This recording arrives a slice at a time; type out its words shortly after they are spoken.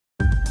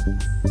Good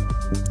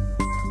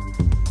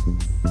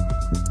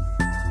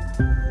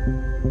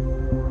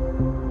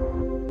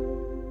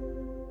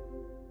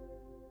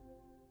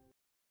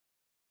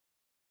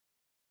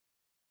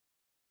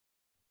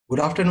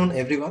afternoon,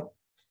 everyone.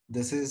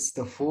 This is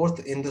the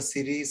fourth in the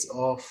series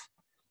of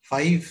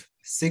 5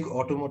 SIG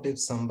Automotive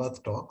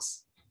Samvaad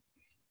talks.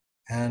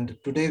 And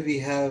today we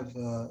have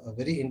a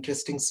very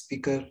interesting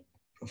speaker,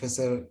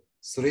 Professor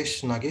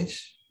Suresh Nagesh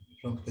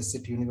from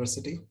PES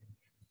University.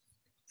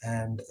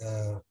 And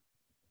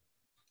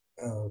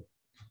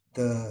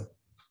the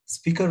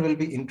speaker will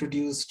be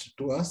introduced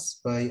to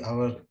us by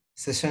our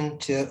session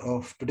chair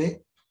of today,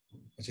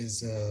 which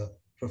is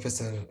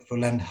Professor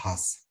Roland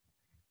Haas.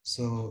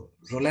 So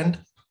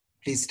Roland,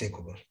 please take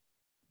over.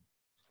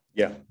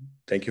 Yeah,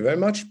 thank you very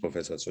much,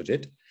 Professor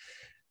Sujit.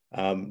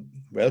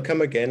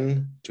 Welcome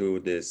again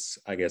to this,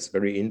 I guess,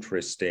 very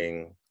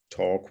interesting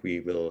talk we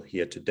will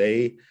hear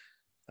today.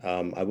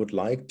 I would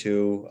like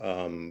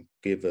to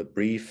give a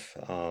brief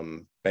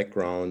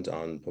background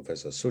on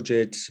Professor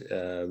Sujit,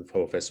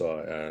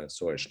 Professor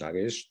Suresh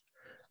Nagesh.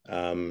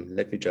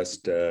 Let me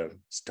just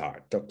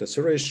start. Dr.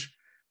 Suresh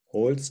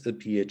holds a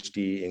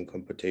PhD in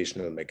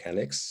computational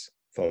mechanics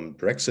from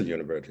Drexel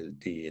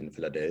University in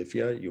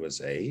Philadelphia,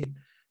 USA.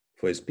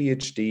 For his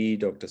PhD,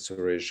 Dr.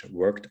 Suresh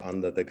worked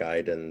under the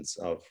guidance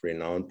of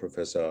renowned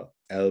Professor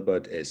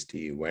Albert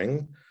S.T.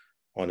 Wang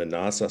on a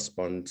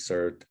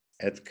NASA-sponsored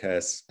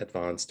ADCAS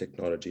Advanced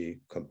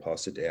Technology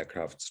Composite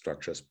Aircraft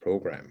Structures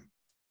program.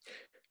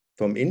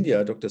 From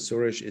India, Dr.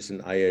 Suresh is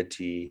an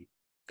IIT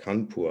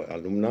Kanpur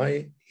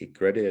alumni. He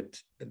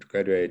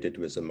graduated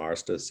with a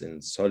master's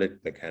in solid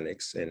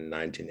mechanics in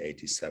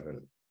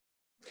 1987.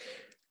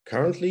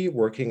 Currently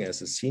working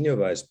as a senior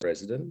vice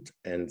president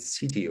and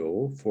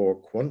CTO for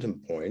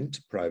Quantum Point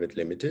Private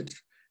Limited,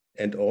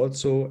 and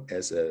also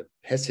as a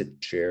PES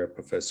chair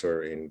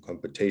professor in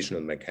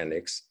computational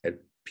mechanics at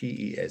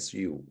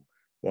PESU,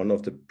 one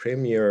of the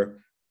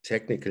premier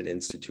technical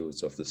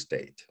institutes of the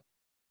state.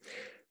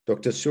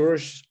 Dr.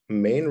 Suresh's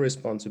main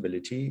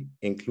responsibility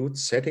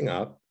includes setting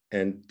up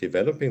and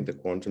developing the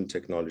Quantum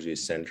Technology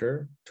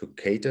Center to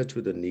cater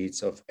to the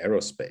needs of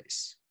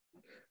aerospace,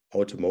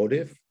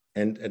 automotive,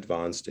 and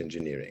advanced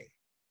engineering.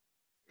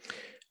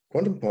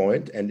 Quantum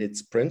Point and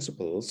its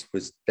principals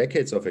with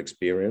decades of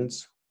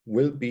experience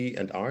will be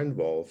and are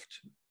involved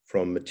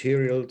from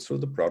material through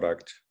the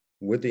product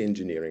with the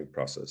engineering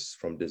process,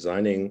 from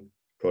designing,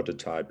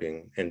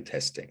 prototyping, and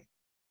testing.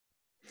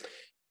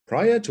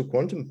 Prior to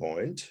Quantum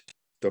Point,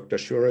 Dr.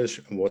 Suresh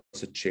was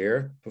a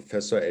chair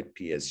professor at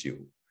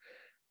PSU.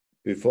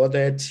 Before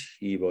that,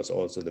 he was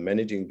also the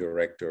managing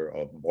director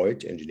of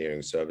Voigt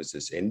Engineering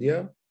Services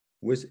India,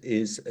 which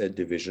is a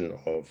division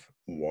of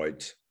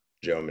Voigt,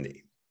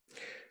 Germany.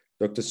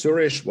 Dr.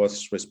 Suresh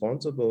was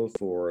responsible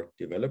for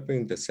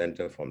developing the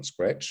center from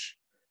scratch,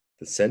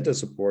 the center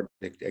support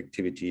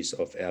activities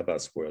of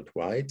Airbus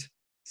worldwide,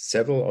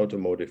 several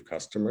automotive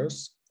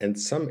customers, and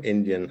some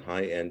Indian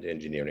high-end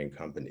engineering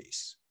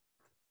companies.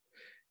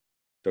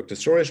 Dr.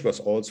 Suresh was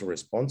also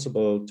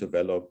responsible to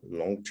develop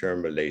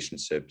long-term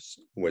relationships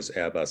with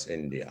Airbus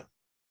India.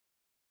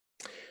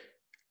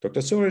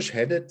 Dr. Suresh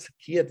headed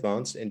key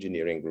advanced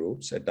engineering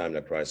groups at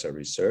Daimler Chrysler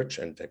Research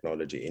and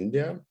Technology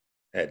India,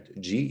 at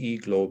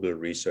GE Global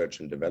Research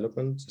and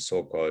Development, the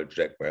so-called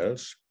Jack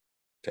Welch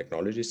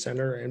Technology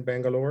Center in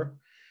Bangalore.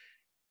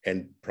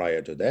 And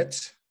prior to that,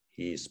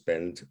 he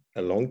spent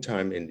a long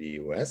time in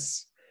the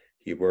US.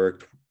 He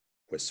worked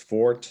with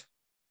Ford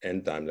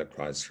and Daimler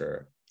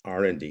Chrysler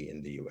R&D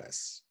in the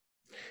US.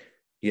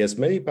 He has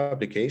many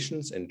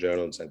publications in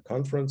journals and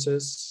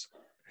conferences,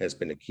 has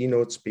been a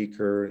keynote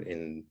speaker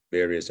in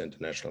various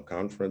international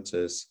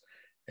conferences,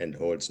 and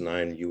holds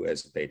 9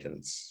 US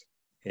patents,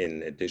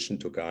 in addition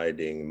to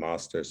guiding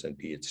master's and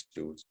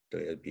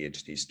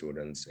PhD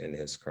students in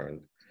his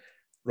current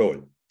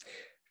role.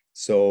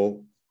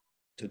 So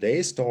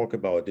today's talk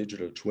about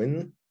digital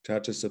twin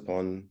touches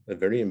upon a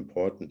very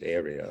important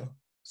area,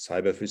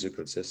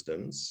 cyber-physical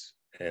systems,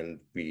 and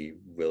we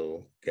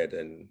will get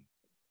an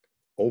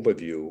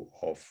overview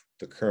of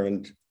the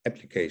current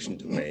application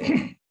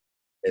domain,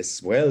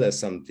 as well as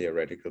some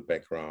theoretical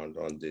background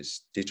on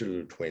these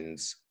digital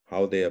twins,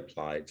 how they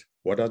applied,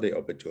 what are the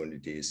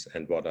opportunities,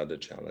 and what are the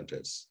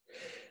challenges.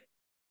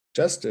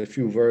 Just a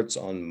few words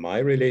on my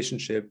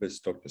relationship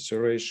with Dr.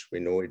 Suresh.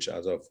 We know each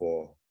other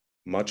for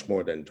much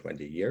more than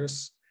 20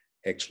 years.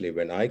 Actually,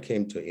 when I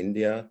came to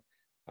India,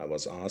 I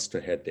was asked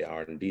to head the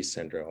R&D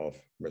center of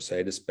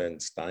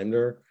Mercedes-Benz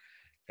Daimler,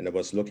 and I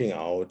was looking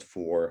out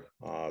for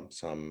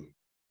some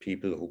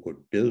people who could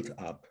build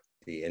up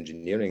the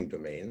engineering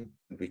domain.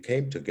 And we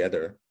came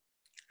together,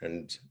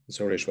 and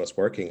Suresh was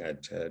working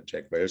at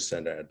Jack Welch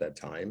Center at that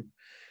time,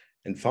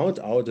 and found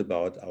out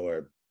about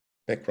our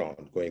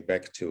background, going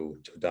back to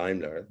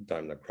Daimler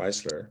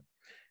Chrysler.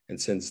 And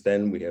since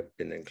then, we have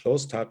been in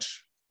close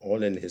touch,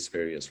 all in his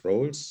various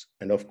roles,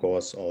 and of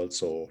course,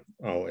 also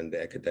now in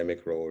the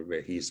academic role,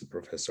 where he's a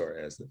professor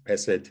as the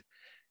PES,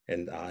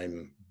 and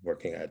I'm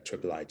working at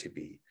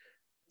IIIT-B.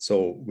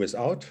 So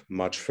without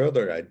much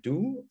further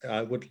ado,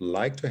 I would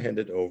like to hand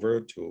it over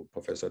to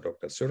Professor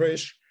Dr.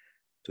 Suresh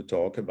to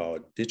talk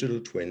about digital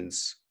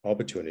twins,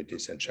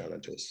 opportunities and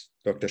challenges.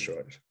 Dr.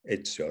 Suresh,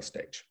 it's your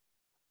stage.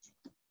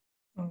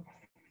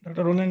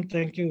 Dr. Roland,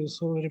 thank you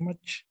so very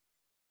much.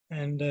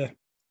 And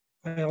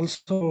I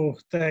also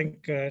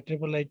thank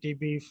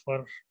IIIT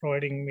for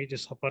providing me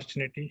this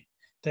opportunity.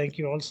 Thank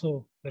you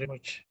also very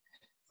much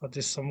for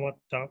this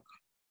Samvaad-Talk.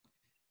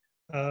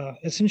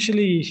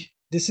 Essentially,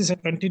 this is a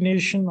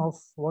continuation of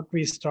what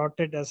we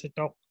started as a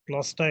talk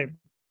last time.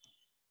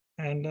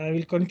 And I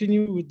will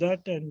continue with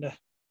that, and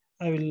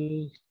I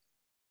will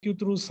take you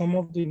through some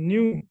of the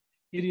new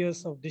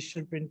areas of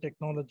digital twin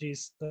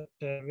technologies that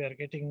we are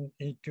getting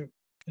into.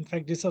 In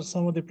fact, these are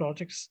some of the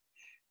projects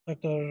that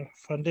are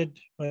funded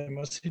by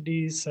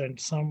Mercedes and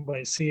some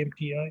by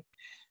CMTI,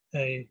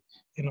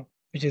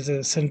 which is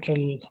a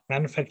central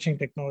manufacturing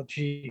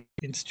technology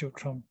institute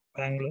from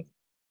Bangalore.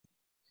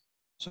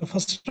 So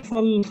first of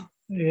all,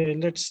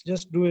 let's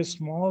just do a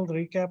small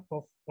recap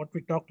of what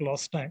we talked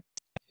last time.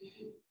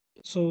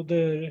 So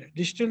the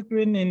digital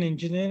twin in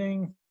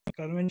engineering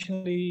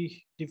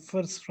conventionally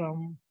differs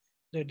from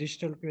the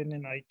digital twin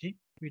in IT.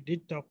 We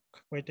did talk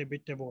quite a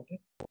bit about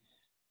it.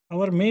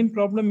 Our main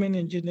problem in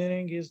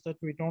engineering is that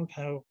we don't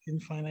have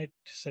infinite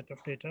set of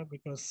data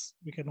because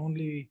we can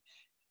only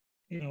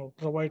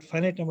provide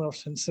finite number of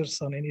sensors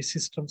on any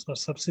systems or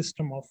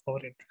subsystem of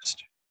our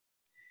interest.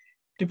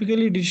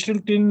 Typically,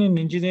 digital twin in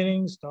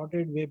engineering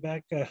started way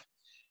back,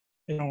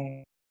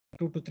 2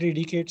 to 3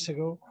 decades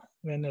ago,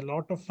 when a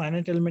lot of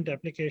finite element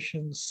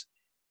applications,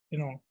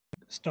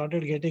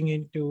 started getting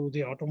into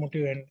the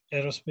automotive and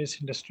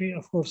aerospace industry.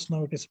 Of course,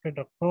 now it is spread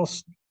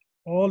across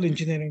all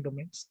engineering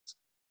domains.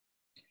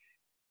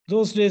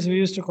 Those days, we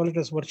used to call it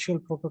as virtual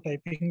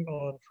prototyping,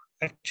 or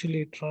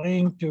actually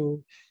trying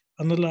to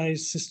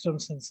analyze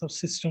systems and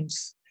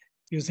subsystems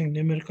using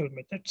numerical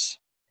methods.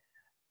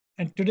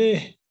 And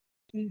today,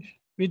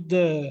 with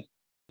the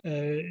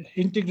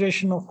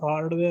integration of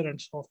hardware and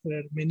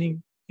software,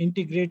 meaning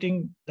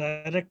integrating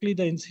directly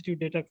the in-situ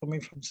data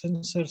coming from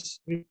sensors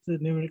with the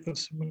numerical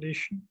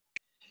simulation,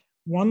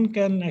 one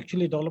can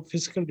actually develop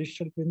physical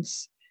digital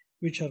twins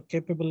which are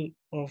capable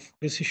of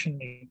decision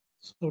making.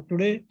 So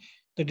today,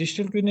 the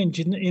digital twin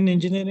in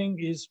engineering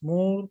is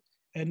more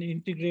an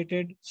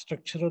integrated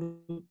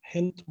structural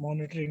health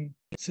monitoring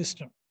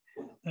system.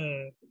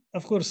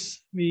 Of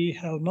course, we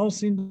have now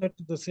seen that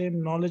the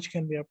same knowledge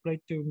can be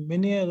applied to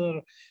many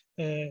other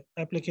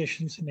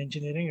applications in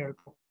engineering. I'll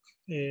talk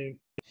a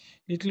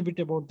little bit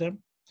about them.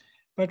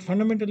 But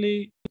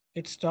fundamentally,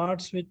 it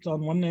starts with,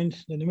 on one end,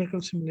 the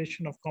numerical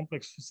simulation of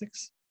complex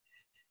physics.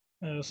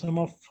 Some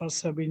of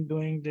us have been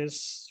doing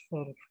this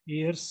for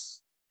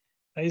years.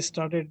 I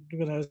started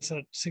when I was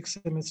at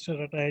 6th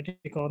semester at IIT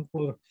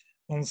Kanpur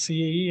on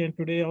CAE, and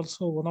today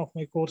also one of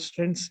my core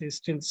strengths is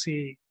still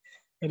CAE.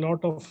 A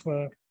lot of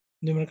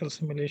numerical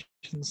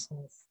simulations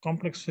of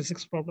complex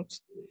physics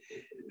problems.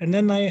 And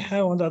then I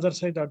have on the other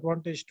side the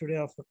advantage today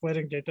of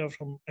acquiring data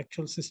from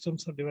actual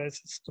systems or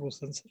devices through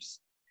sensors.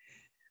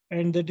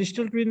 And the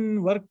digital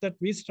twin work that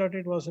we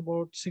started was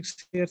about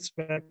 6 years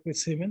back with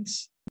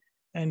Siemens.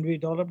 And we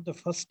developed the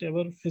first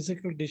ever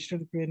physical digital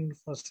twin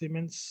for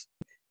Siemens,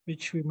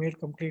 which we made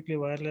completely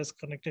wireless,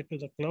 connected to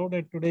the cloud.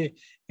 And today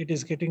it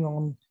is getting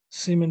on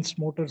Siemens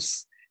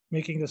motors,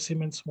 making the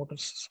Siemens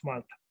motors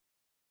smart.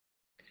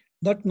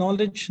 That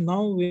knowledge,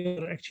 now we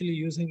are actually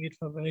using it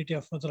for a variety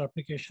of other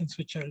applications,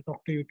 which I'll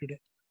talk to you today.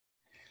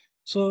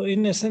 So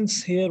in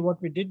essence here,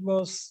 what we did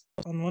was,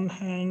 on one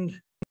hand,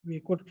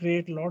 we could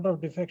create a lot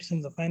of defects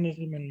in the finite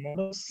element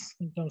models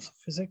in terms of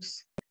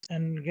physics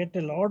and get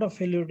a lot of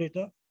failure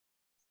data.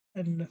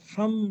 And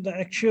from the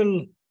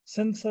actual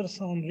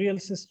sensors on real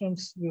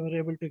systems, we were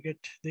able to get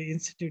the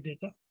in-situ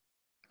data,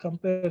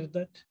 compare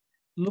that,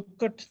 look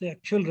at the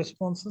actual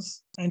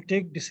responses, and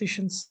take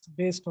decisions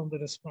based on the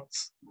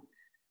response.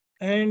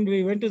 And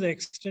we went to the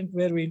extent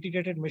where we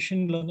integrated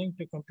machine learning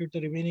to compute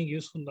the remaining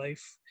useful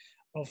life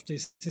of the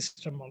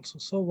system also.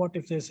 So what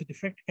if there's a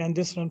defect? Can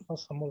this run for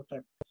some more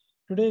time?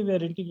 Today, we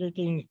are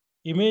integrating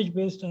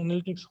image-based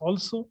analytics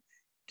also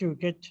to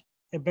get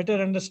a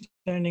better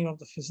understanding of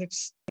the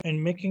physics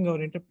and making our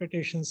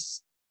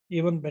interpretations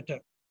even better.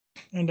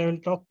 And I will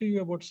talk to you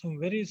about some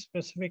very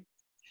specific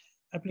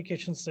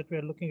applications that we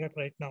are looking at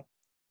right now.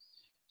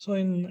 So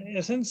in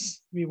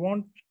essence, we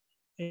want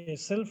a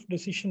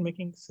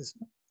self-decision-making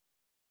system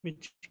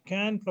which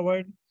can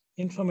provide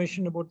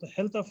information about the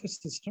health of a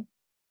system,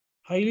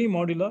 highly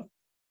modular,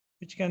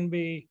 which can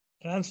be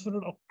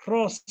transferred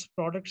across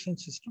products and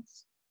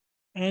systems,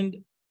 and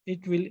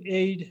it will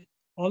aid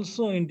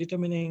also in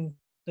determining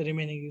the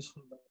remaining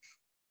useful life.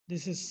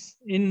 This is,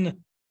 in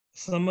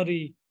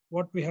summary,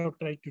 what we have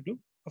tried to do.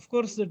 Of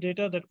course, the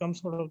data that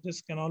comes out of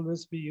this can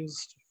always be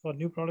used for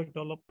new product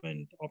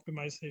development,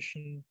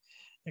 optimization,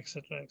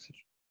 etc., etc.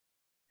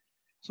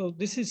 So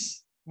this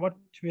is what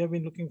we have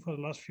been looking for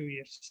the last few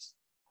years.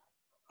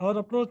 Our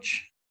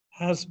approach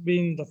has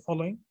been the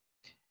following.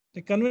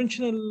 The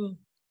conventional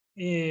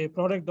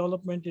product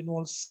development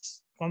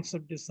involves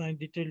concept design,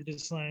 detailed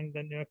design,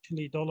 then you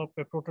actually develop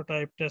a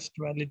prototype, test,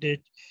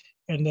 validate,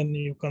 and then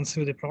you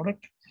conceive the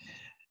product.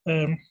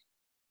 And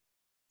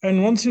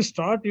once you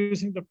start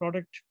using the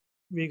product,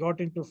 we got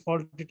into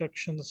fault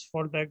detections,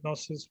 fault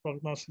diagnosis,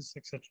 prognosis,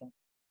 etc.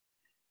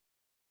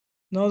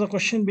 Now the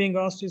question being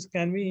asked is,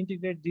 can we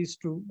integrate these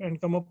two and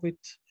come up with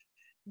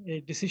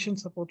a decision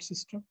support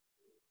system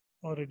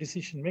or a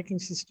decision-making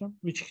system,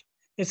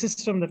 a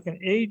system that can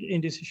aid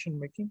in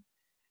decision-making,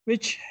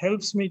 which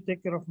helps me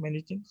take care of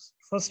many things.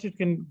 First, it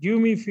can give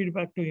me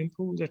feedback to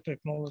improve the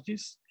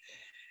technologies.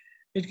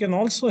 It can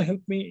also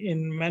help me in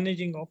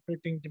managing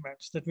operating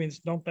demands. That means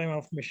downtime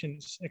of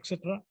machines,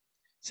 etc.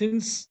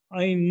 Since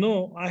I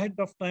know ahead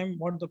of time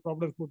what the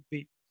problem could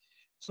be.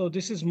 So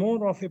this is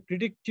more of a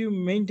predictive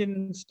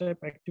maintenance type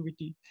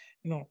activity,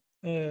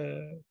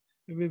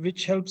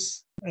 which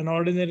helps an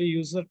ordinary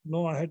user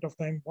know ahead of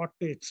time what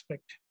to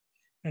expect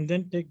and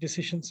then take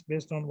decisions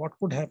based on what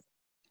could happen.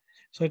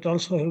 So it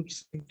also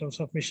helps in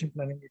terms of mission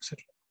planning, etc.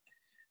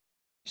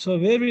 So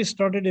where we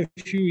started a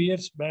few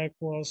years back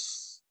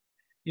was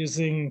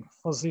using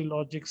fuzzy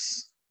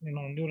logics,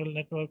 neural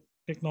network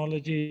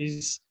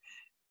technologies.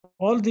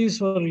 All these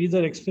were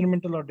either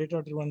experimental or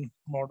data-driven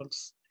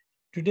models.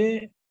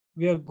 Today,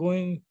 we are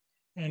going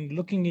and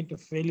looking into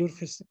failure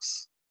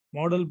physics,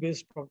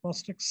 model-based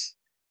prognostics,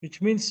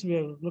 which means we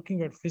are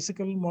looking at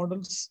physical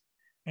models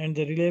and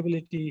the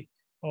reliability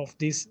of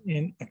these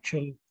in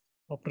actual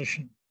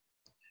operation.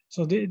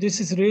 So this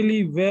is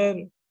really where,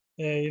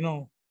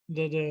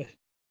 the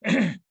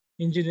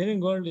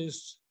engineering world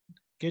is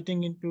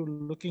getting into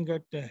looking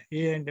at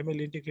AI and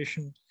ML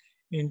integration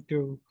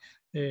into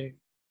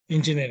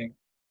engineering.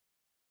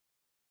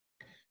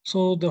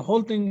 So the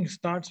whole thing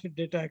starts with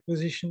data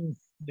acquisition,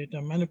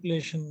 data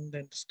manipulation,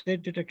 then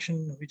state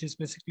detection, which is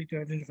basically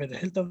to identify the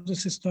health of the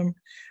system,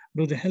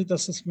 do the health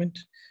assessment,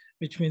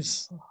 which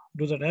means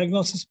do the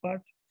diagnosis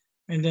part,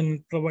 and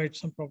then provide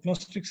some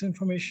prognostics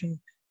information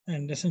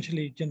and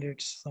essentially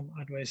generates some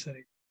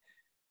advisory.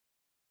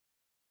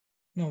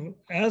 Now,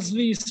 as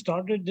we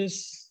started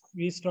this,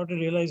 we started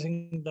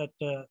realizing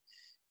that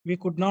we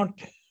could not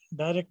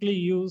directly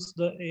use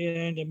the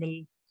AI and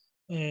ML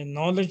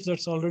knowledge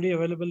that's already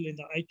available in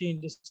the IT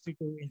industry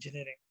to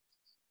engineering.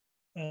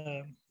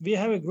 We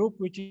have a group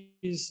which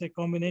is a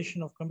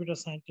combination of computer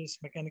scientists,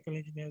 mechanical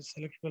engineers,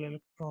 electrical,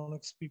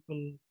 electronics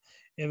people,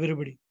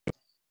 everybody.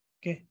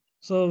 Okay.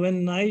 So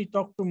when I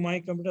talked to my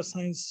computer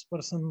science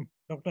person,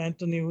 Dr.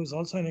 Anthony, who is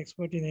also an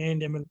expert in AI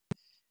and ML,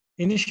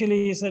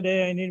 initially he said,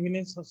 hey, I need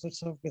millions of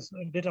sets of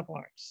data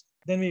points.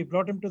 Then we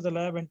brought him to the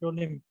lab and told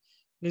him,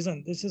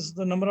 listen, this is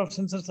the number of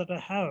sensors that I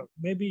have.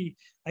 Maybe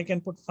I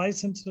can put 5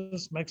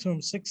 sensors,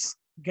 maximum 6,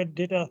 get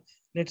data,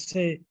 let's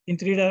say in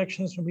 3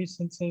 directions from each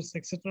sensors,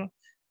 etc.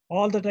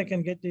 All that I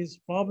can get is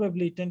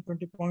probably 10,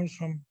 20 points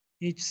from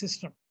each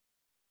system.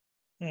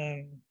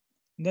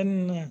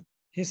 Then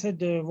he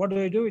said, what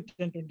do I do with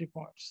 10, 20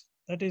 points?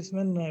 That is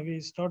when we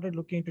started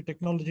looking into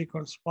technology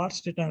called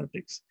sparse data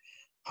analytics.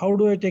 How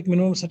do I take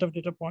minimum set of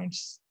data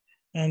points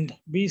and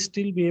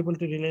still be able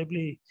to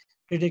reliably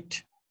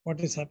predict what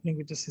is happening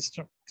with the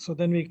system? So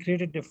then we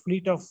created a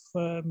fleet of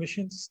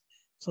machines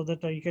so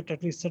that I get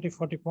at least 30,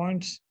 40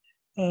 points.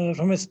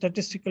 From a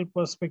statistical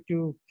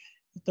perspective,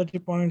 30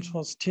 points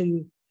was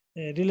still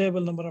a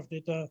reliable number of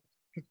data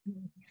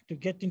to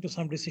get into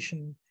some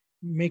decision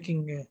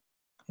making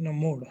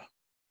mode.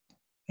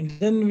 And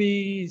then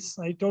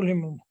I told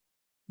him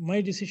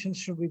my decisions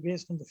should be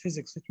based on the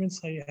physics, which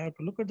means I have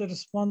to look at the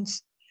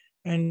response,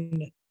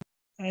 and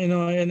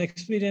an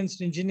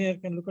experienced engineer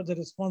can look at the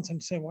response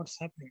and say what's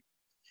happening.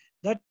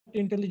 That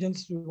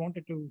intelligence, we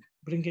wanted to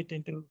bring it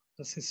into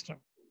the system,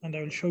 and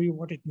I will show you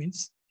what it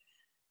means.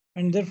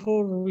 And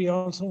therefore, we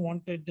also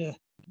wanted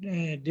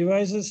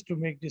devices to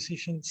make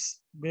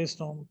decisions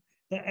based on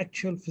the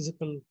actual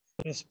physical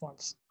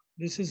response.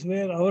 This is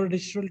where our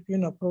digital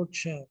twin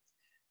approach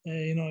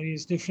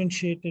is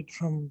differentiated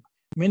from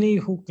many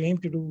who claim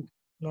to do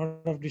a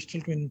lot of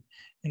digital twin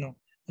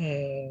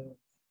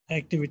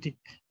activity.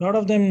 A lot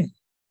of them,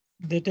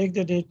 they take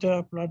the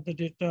data, plot the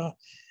data,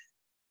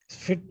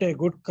 fit a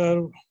good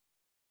curve,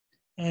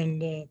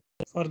 and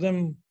for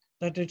them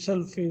that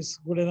itself is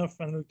good enough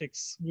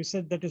analytics. We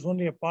said that is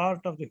only a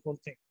part of the whole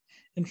thing.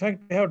 In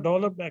fact, we have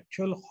developed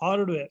actual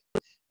hardware,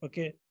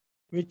 okay,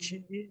 which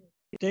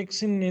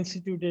takes in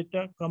situ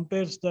data,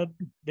 compares that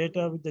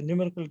data with the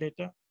numerical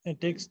data, and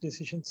takes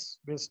decisions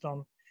based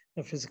on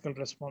the physical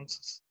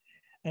responses.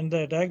 And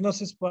the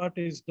diagnosis part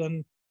is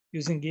done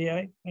using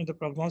AI, and the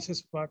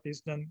prognosis part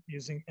is done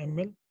using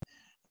ML.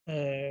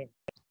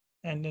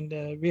 And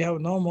then we have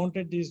now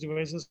mounted these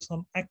devices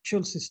on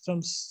actual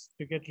systems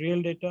to get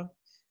real data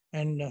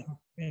and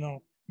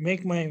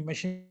make my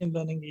machine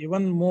learning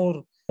even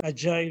more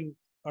agile,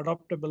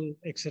 adaptable,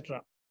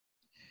 etc.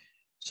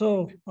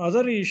 So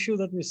other issue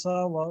that we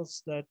saw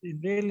was that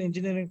in real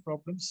engineering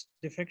problems,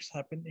 defects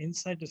happen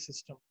inside the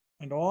system,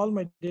 and all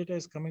my data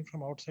is coming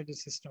from outside the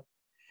system.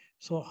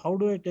 So how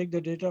do I take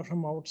the data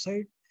from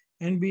outside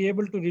and be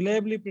able to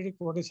reliably predict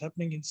what is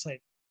happening inside?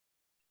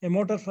 A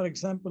motor, for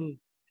example,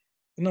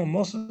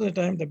 most of the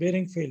time the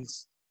bearing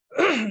fails.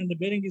 The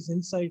bearing is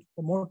inside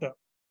the motor,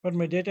 but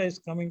my data is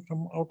coming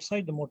from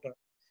outside the motor.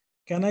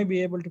 Can I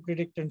be able to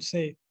predict and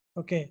say,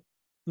 okay,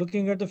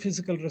 looking at the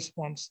physical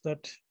response,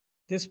 that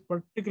this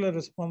particular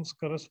response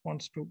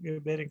corresponds to a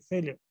bearing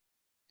failure?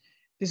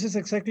 This is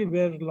exactly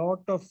where a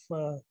lot of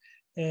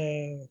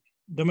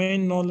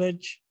domain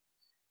knowledge,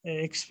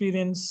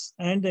 experience,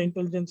 and the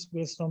intelligence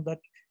based on that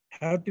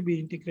have to be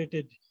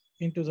integrated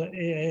into the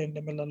AI and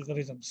ML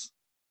algorithms.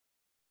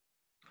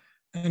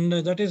 And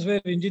that is where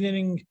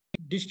engineering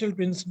digital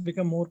twins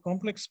become more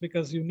complex,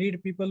 because you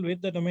need people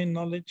with the domain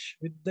knowledge,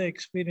 with the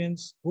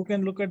experience, who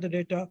can look at the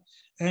data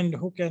and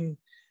who can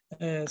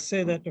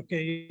say that,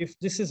 okay, if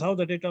this is how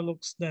the data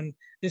looks, then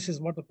this is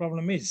what the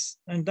problem is.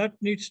 And that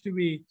needs to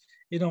be,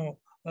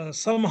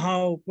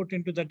 somehow put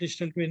into the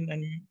digital twin,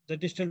 and the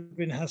digital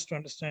twin has to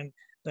understand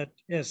that,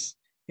 yes,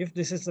 if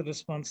this is the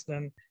response,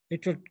 then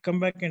it should come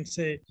back and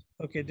say,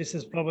 okay, this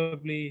is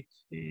probably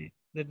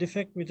the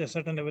defect with a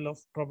certain level of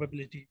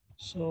probability.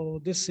 So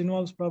this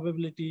involves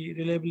probability,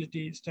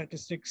 reliability,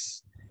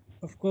 statistics,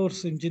 of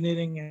course,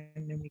 engineering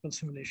and numerical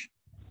simulation.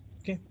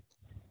 Okay.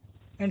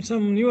 And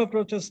some new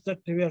approaches that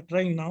we are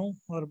trying now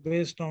are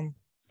based on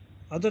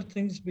other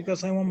things,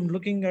 because I'm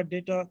looking at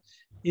data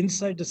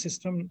inside the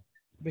system,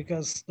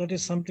 because that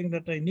is something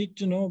that I need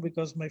to know,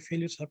 because my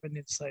failures happen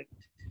inside,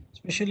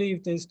 especially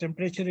if there's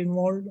temperature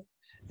involved,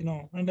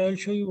 and I'll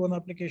show you one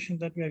application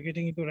that we are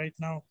getting into right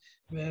now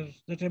where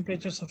the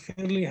temperatures are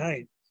fairly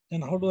high.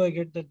 Then how do I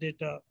get the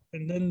data?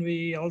 And then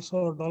we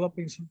also are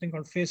developing something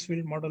called phase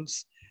field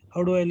models.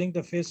 How do I link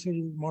the phase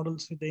field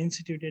models with the in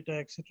situ data,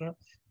 etc.,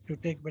 to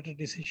take better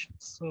decisions?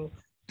 So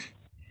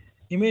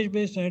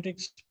image-based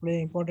analytics play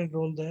an important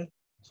role there.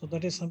 So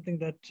that is something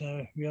that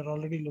we are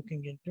already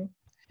looking into.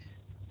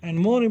 And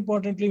more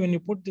importantly, when you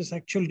put this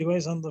actual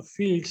device on the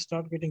field,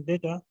 start getting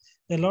data,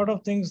 there are a lot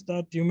of things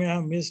that you may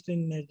have missed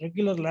in a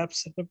regular lab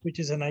setup, which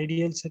is an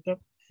ideal setup.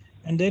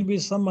 And there'll be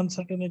some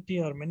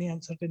uncertainty or many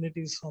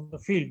uncertainties on the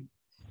field.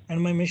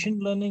 And my machine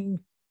learning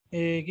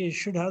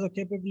should have the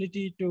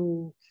capability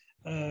to,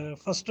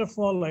 first of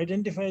all,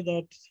 identify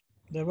that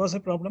there was a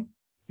problem,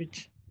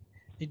 which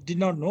it did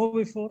not know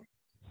before,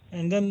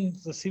 and then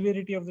the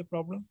severity of the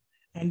problem.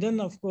 And then,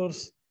 of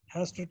course,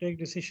 has to take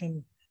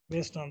decision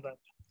based on that.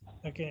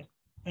 Okay,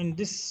 and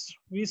this,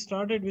 we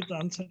started with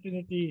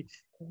uncertainty,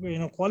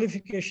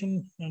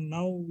 qualification, and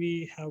now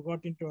we have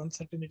got into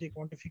uncertainty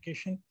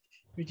quantification,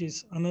 which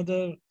is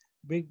another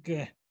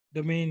big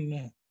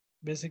domain,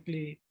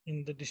 basically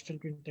in the digital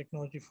twin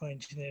technology for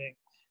engineering.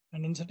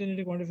 And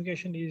uncertainty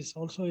quantification is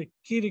also a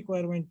key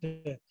requirement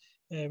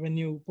when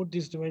you put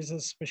these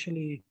devices,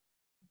 especially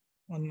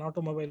on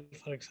automobile,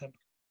 for example.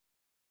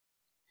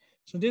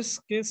 So this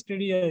case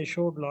study I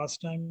showed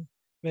last time,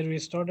 where we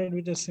started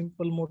with a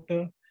simple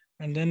motor,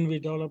 and then we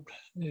developed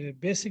a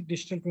basic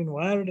digital twin,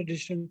 wired a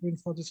digital twin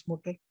for this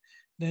motor.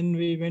 Then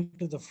we went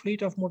to the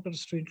fleet of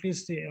motors to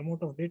increase the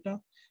amount of data.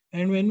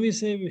 And when we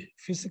say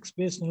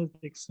physics-based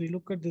analytics, we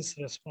look at this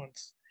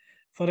response.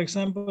 For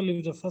example,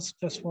 if the first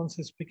response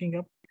is picking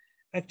up,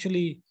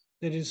 actually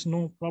there is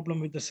no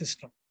problem with the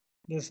system.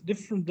 There's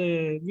different.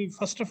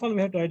 First of all,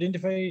 we have to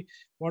identify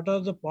what are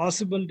the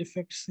possible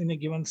defects in a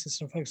given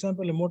system. For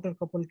example, a motor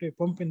coupled to a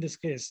pump in this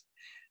case,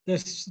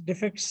 there's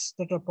defects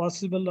that are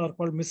possible are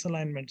called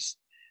misalignments,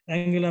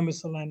 angular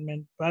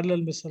misalignment, parallel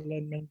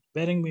misalignment,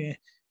 bearing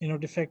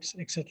defects,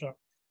 etc.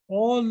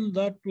 All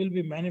that will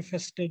be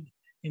manifested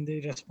in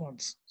the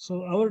response.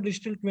 So our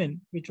digital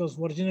twin, which was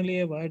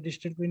originally a wired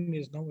digital twin,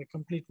 is now a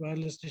complete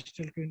wireless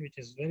digital twin, which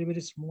is very,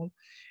 very small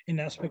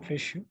in aspect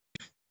ratio.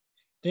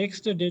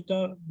 Takes the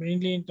data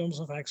mainly in terms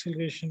of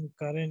acceleration,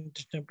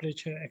 current,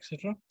 temperature,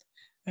 etc.,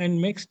 and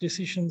makes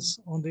decisions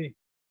on the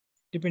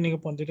depending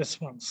upon the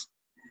response.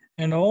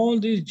 And all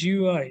these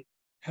GUI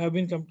have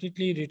been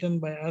completely written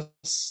by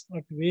us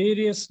at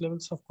various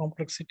levels of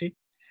complexity.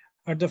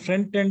 At the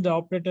front end, the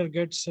operator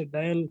gets a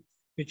dial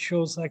which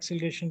shows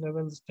acceleration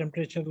levels,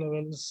 temperature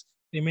levels,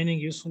 remaining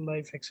useful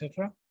life,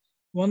 etc.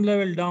 One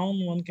level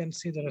down, one can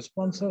see the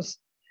responses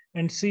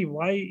and see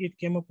why it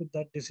came up with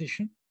that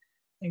decision.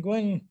 And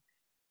going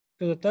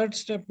to the third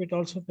step, it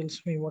also tells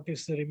me what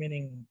is the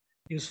remaining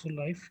useful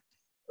life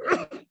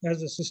as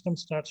the system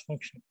starts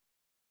functioning.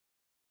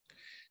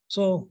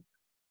 So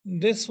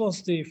this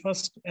was the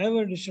first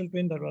ever digital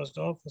twin that was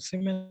developed for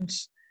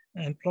Siemens,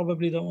 and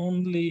probably the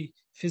only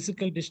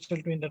physical digital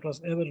twin that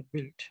was ever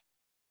built.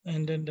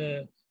 And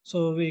then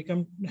so we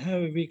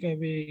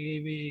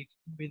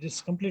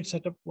this complete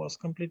setup was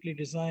completely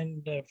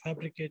designed,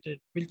 fabricated,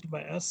 built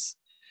by us.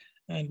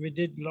 And we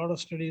did a lot of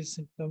studies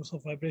in terms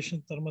of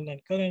vibration, thermal, and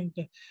current,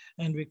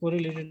 and we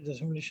correlated the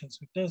simulations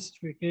with tests.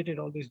 We created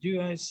all these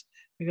GUIs,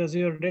 because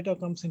your data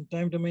comes in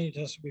time domain, it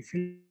has to be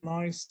field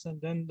noise, and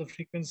then the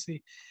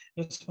frequency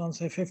response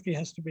FFT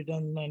has to be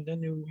done, and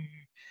then you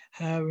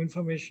have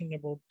information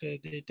about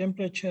the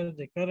temperature,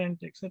 the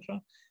current, etc.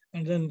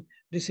 And then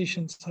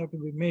decisions have to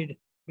be made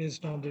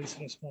based on these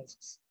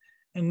responses.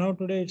 And now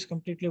today it's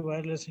completely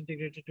wireless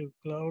integrated to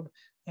cloud,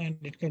 and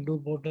it can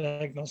do both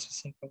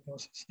diagnosis and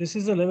prognosis. This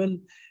is the level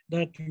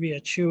that we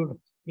achieved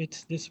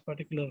with this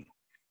particular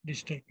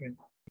digital twin.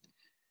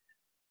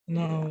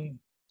 Now, a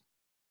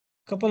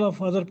couple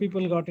of other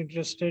people got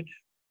interested,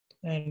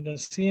 and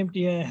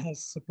CMTI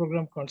has a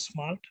program called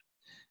SMART.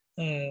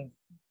 Uh,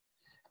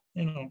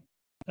 you know,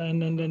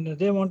 and then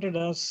they wanted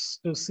us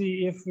to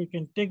see if we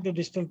can take the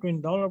digital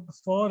twin developed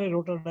for a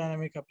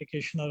rotordynamic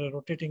application or a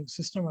rotating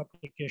system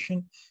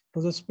application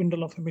to the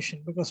spindle of a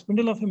machine, because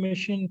spindle of a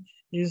machine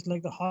is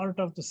like the heart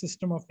of the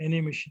system of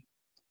any machine.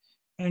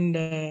 And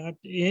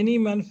any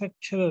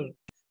manufacturer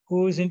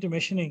who is into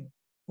machining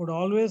would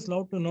always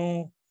love to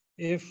know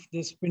if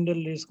the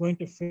spindle is going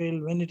to fail,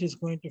 when it is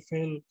going to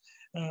fail,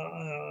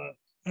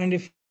 and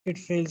if it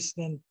fails,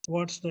 then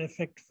what's the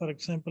effect, for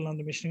example, on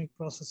the machining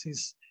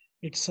processes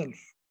itself.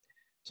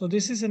 So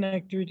this is an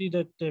activity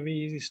that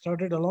we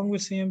started along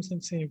with CMS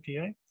and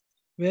CMTI,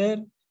 where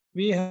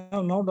we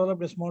have now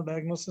developed a small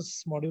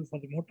diagnosis module for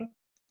the motor.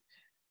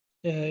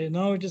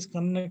 Now it is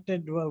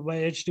connected by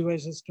edge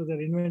devices to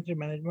their inventory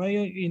management. Why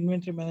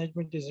inventory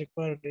management is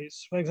required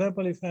is, for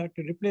example, if I have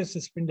to replace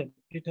the spindle,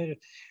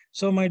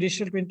 so my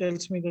digital twin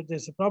tells me that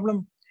there's a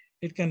problem.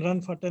 It can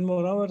run for 10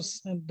 more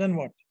hours, and then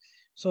what?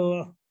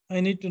 So I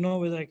need to know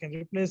whether I can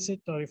replace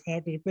it, or if I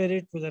have to repair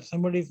it, whether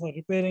somebody for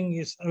repairing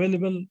is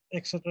available,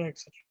 etc.,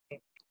 etc.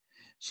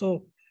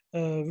 So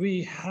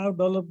we have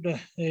developed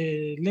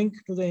a link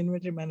to the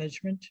inventory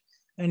management,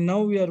 and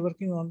now we are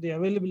working on the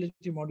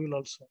availability module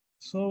also.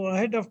 So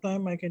ahead of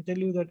time, I can tell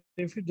you that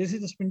if this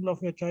is the spindle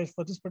of your choice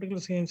for this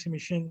particular CNC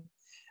machine,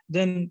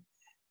 then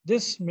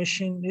this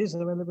machine is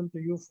available to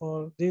you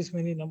for this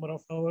many number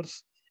of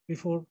hours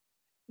before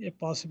a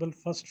possible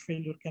first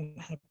failure can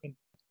happen.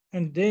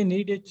 And they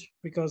need it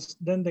because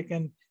then they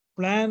can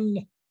plan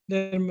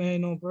their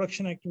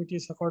production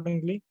activities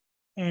accordingly,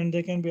 and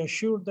they can be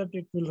assured that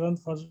it will run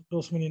for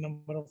those many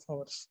number of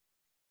hours.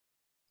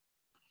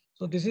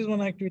 So this is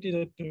one activity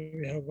that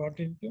we have got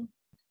into.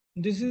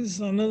 This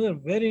is another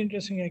very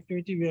interesting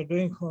activity we are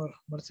doing for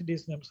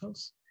Mercedes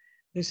themselves.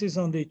 This is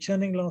on the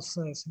churning loss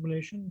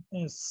simulation.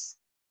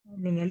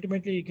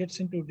 Ultimately it gets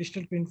into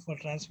digital twin for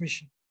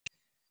transmission.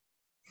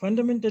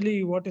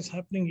 Fundamentally, what is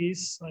happening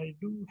is, I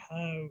do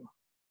have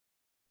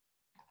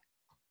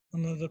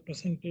another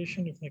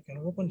presentation, if I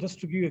can open, just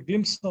to give you a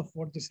glimpse of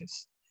what this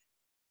is.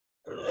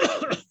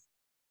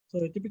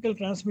 So a typical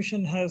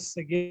transmission has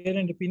a gear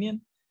and a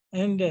pinion,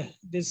 and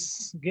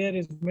this gear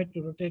is made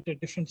to rotate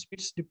at different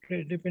speeds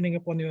depending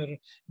upon your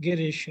gear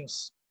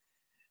ratios.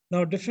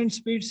 Now, different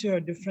speeds, you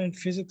have different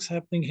physics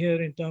happening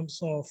here in terms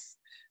of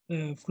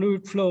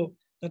fluid flow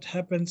that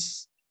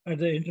happens at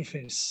the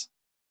interface.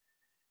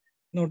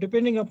 Now,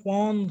 depending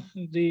upon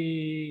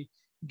the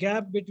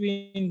gap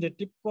between the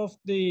tip of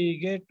the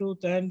gear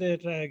tooth and the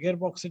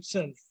gearbox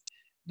itself,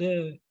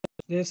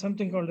 there's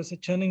something called as a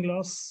churning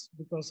loss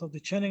because of the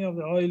churning of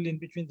the oil in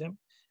between them.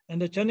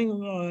 And the churning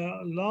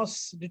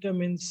loss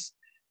determines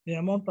the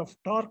amount of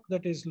torque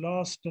that is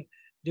lost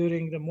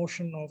during the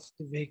motion of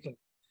the vehicle.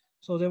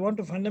 So they want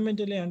to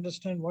fundamentally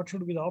understand what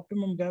should be the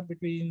optimum gap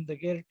between the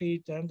gear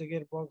teeth and the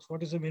gearbox,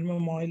 what is the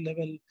minimum oil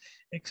level,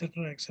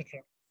 etc.,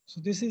 etc.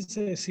 So this is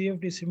a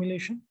CFD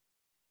simulation,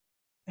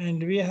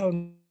 and we have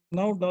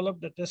now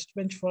developed a test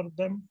bench for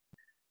them.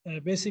 A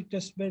basic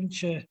test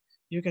bench,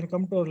 you can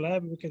come to our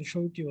lab, we can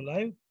show it to you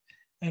live.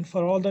 And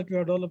for all that, we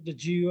have developed the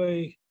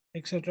GUI,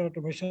 etc.,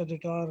 to measure the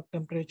torque,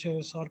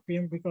 temperatures,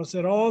 RPM, because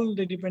they're all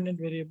the dependent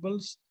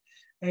variables.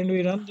 And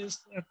we run this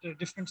at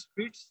different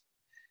speeds.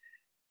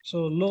 So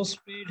low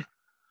speed,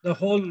 the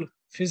whole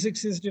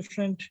physics is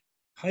different.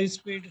 High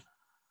speed,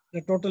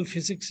 the total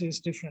physics is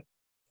different.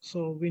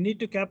 So we need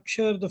to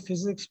capture the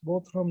physics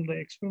both from the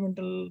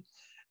experimental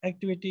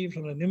activity,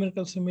 from the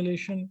numerical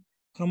simulation,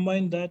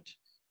 combine that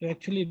to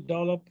actually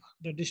develop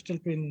the digital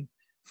twin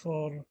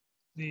for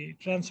the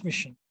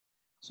transmission.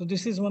 So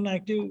this is one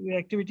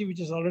activity which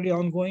is already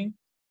ongoing.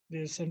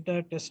 This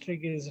entire test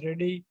rig is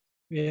ready.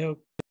 We have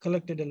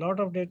collected a lot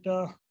of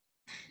data.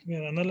 We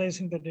are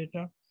analyzing the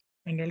data,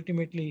 and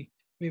ultimately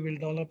we will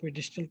develop a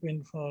digital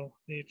twin for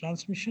the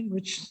transmission,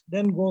 which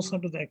then goes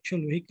onto the actual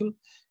vehicle.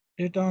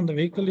 Data on the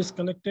vehicle is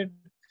collected,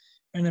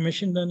 and the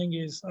machine learning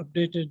is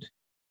updated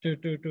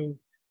to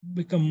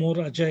become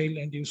more agile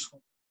and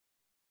useful.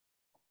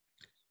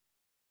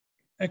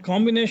 A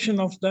combination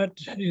of that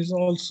is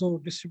also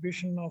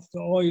distribution of the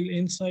oil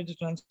inside the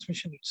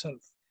transmission itself.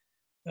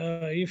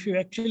 If you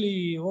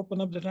actually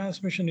open up the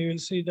transmission, you will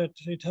see that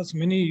it has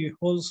many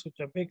holes which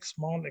are big,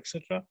 small,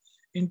 etc.,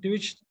 into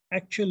which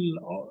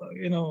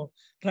actual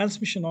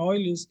transmission oil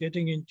is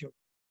getting into.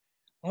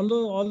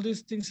 Although all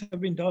these things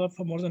have been developed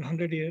for more than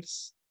 100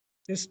 years,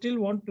 they still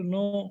want to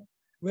know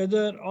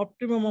whether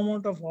optimum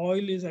amount of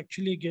oil is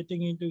actually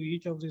getting into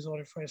each of these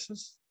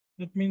orifices.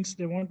 That means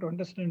they want to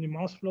understand the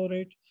mass flow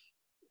rate,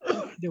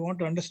 they want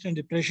to understand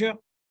the pressure,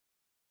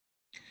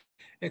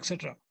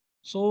 etc.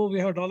 So we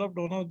have developed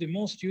one of the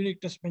most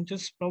unique test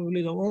benches,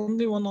 probably the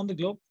only one on the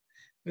globe,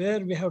 where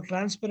we have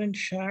transparent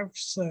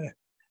shafts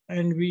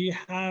and we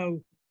have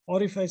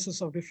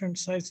orifices of different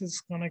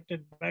sizes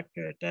connected back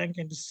to a tank,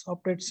 and this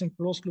operates in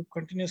closed loop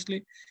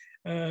continuously.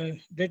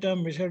 Data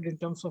measured in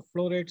terms of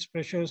flow rates,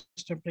 pressures,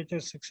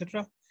 temperatures,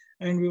 etc.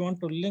 And we want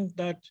to link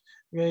that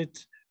with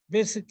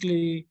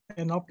basically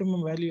an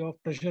optimum value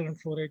of pressure and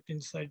flow rate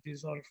inside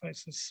these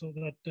orifices, so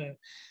that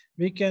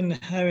we can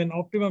have an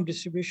optimum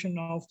distribution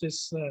of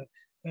this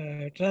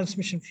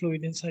transmission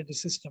fluid inside the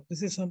system.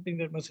 This is something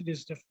that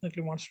Mercedes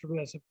definitely wants to do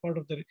as a part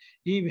of the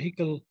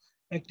e-vehicle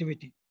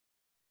activity.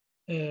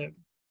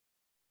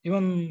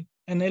 Even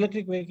an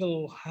electric vehicle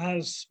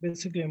has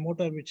basically a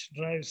motor which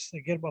drives a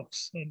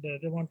gearbox, and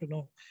they want to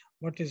know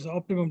what is the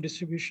optimum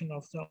distribution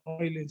of the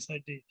oil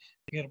inside the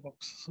gearbox.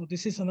 So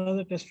this is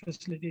another test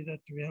facility that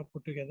we have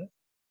put together.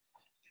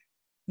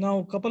 Now,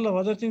 a couple of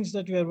other things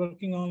that we are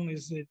working on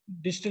is a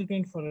digital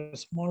twin for a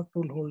smart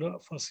tool holder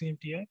for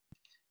CMTI,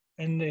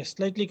 and a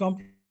slightly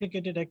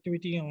complicated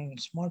activity on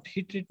smart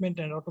heat treatment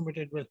and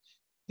automated well.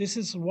 This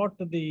is what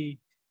the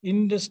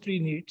industry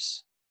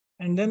needs.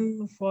 And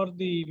then for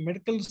the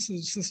medical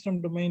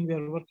system domain, we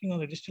are working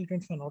on a digital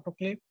twin for an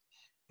autoclave.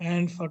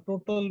 And for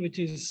Total, which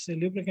is a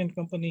lubricant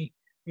company,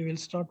 we will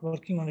start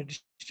working on a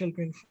digital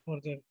twin for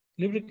the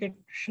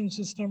lubrication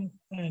system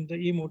and the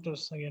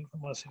e-motors again for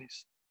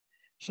Mercedes.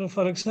 So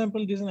for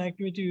example, this is an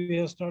activity we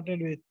have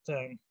started with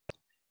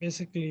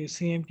basically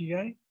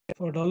CMTI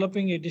for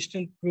developing a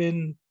digital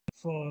twin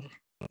for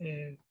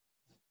a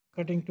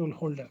cutting tool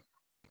holder.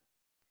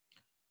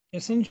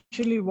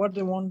 Essentially, what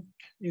they want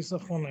is the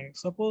following.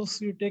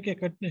 Suppose you take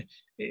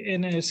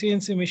in a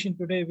CNC machine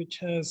today, which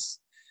has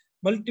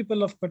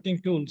multiple of cutting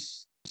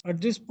tools.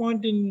 At this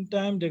point in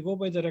time, they go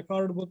by the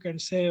record book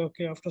and say,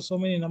 okay, after so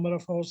many number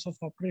of hours of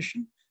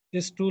operation,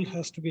 this tool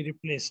has to be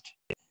replaced.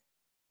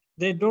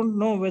 They don't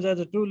know whether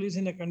the tool is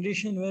in a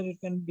condition where it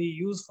can be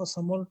used for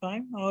some more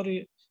time, or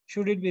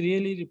should it be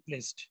really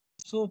replaced.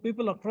 So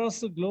people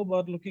across the globe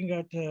are looking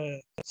at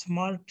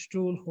smart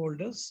tool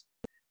holders,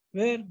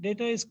 where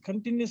data is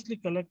continuously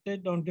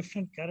collected on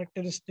different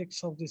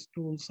characteristics of these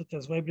tools, such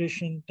as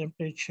vibration,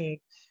 temperature,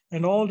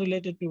 and all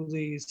related to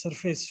the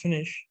surface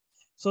finish,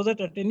 so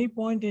that at any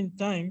point in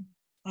time,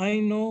 I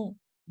know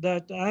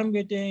that I'm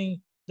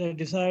getting the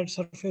desired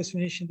surface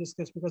finish in this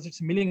case, because it's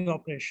a milling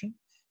operation,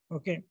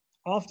 okay,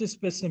 of the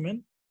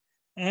specimen.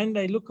 And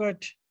I look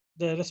at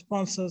the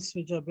responses,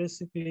 which are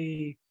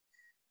basically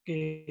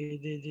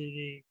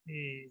the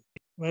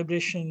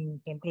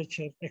vibration,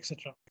 temperature,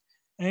 etc.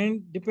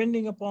 And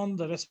depending upon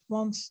the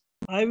response,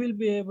 I will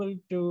be able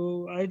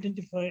to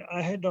identify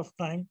ahead of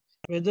time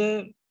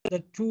whether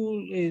the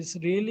tool is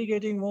really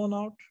getting worn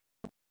out,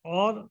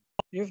 or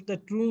if the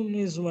tool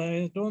is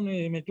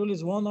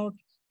worn out,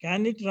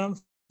 can it run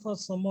for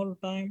some more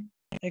time,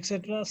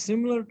 etc.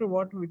 Similar to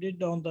what we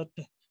did on that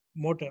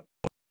motor.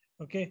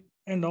 Okay,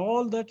 and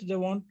all that they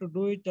want to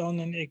do it on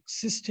an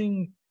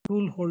existing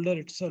tool holder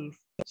itself,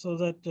 so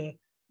that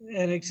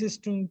an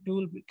existing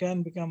tool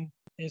can become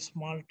a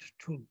smart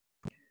tool.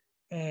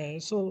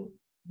 So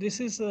this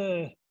is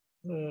a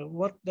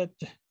work that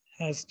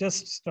has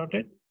just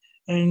started,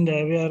 and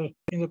we are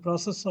in the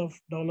process of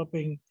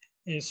developing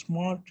a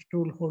smart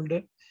tool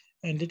holder,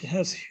 and it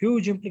has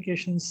huge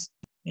implications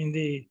in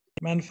the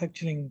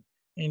manufacturing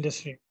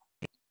industry.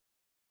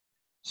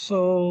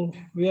 So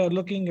we are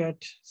looking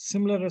at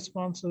similar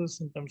responses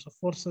in terms of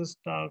forces,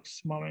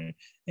 torques, moment,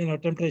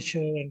 temperature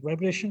and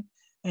vibration,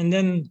 and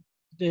then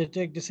they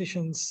take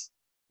decisions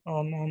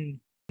on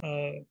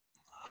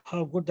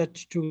how good that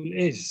tool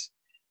is.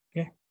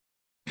 Okay,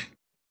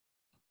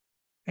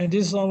 and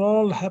this is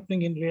all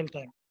happening in real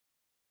time.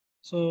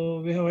 So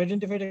we have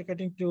identified a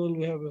cutting tool.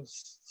 We have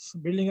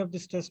building up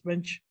this test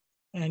bench,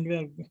 and we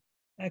are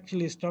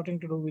actually starting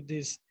to do with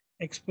these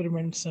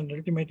experiments and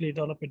ultimately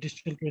develop a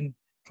digital twin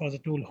for the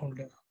tool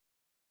holder.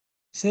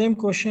 Same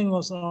question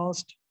was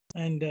asked,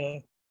 and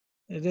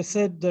they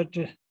said that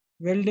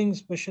welding,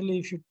 especially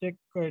if you take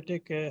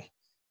the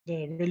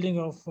welding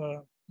of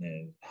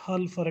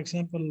hull, for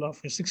example, of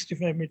a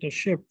 65-meter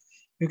ship,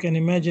 you can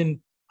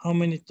imagine how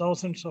many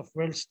thousands of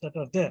welds that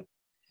are there.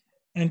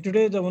 And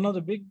today, one of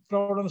the big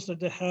problems that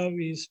they have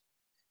is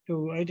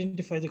to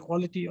identify the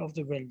quality of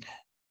the weld.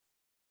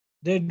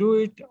 They do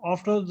it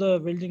after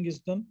the welding is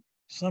done.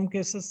 Some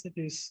cases it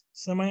is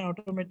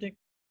semi-automatic,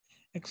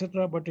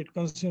 etc., but it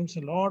consumes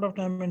a lot of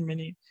time and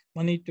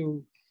money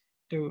to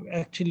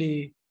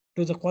actually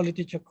do the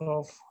quality check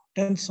of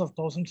tens of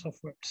thousands of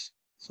welds.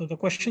 So the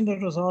question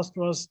that was asked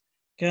was,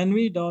 can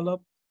we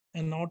develop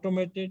an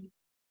automated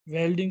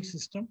welding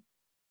system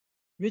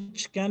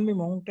which can be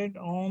mounted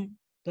on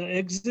the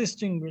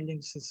existing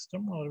welding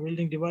system or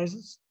welding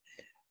devices,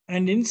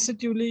 and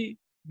instinctively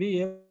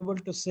be able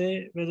to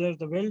say whether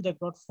the weld that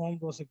got formed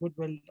was a good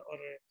weld or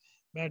a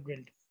bad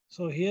weld.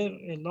 So here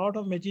a lot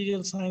of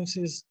material science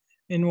is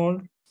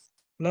involved.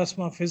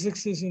 Plasma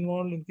physics is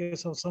involved in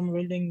case of some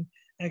welding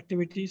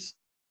activities.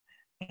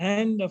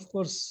 And of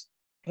course,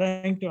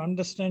 trying to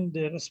understand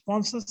the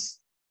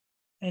responses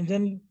and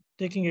then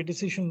taking a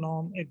decision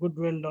on a good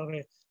weld or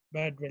a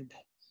bad weld.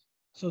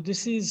 So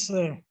this is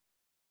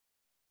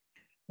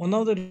one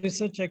of the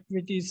research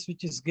activities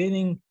which is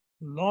gaining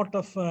lot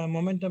of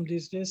momentum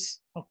these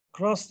days.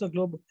 Across the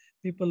globe,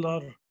 people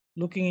are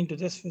looking into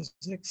this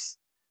physics.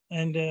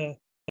 And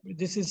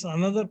this is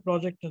another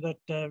project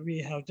that we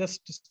have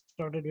just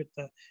started with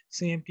the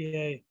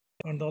CMTI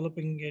on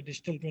developing a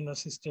digital twin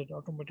assisted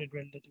automated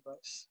welder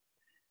device.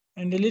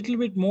 And a little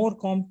bit more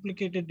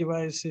complicated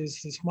device is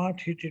the smart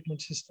heat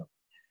treatment system.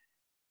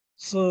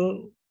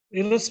 So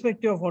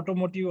irrespective of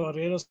automotive or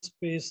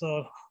aerospace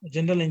or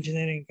general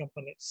engineering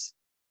companies,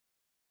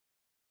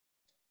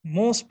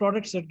 most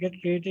products that get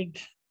created,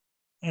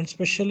 and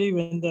especially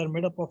when they're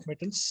made up of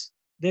metals,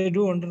 they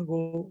do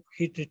undergo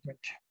heat treatment.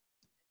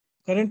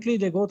 Currently,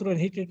 they go through a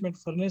heat treatment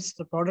furnace,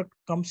 the product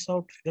comes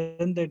out,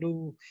 then they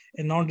do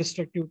a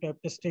non-destructive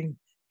type testing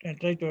and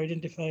try to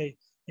identify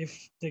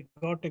if they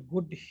got a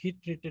good heat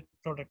treated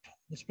product,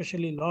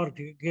 especially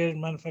large gear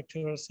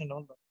manufacturers and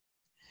all that.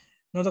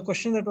 Now, the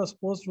question that was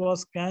posed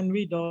was, can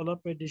we develop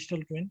a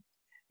digital twin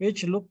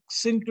which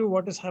looks into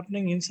what is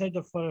happening inside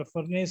the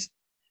furnace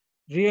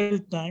real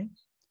time,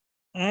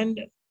 and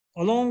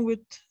along with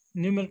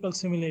numerical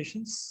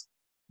simulations,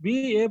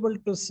 be able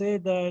to say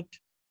that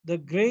the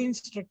grain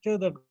structure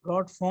that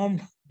got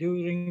formed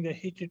during the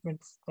heat treatment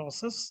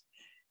process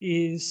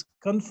is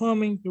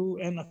conforming to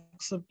an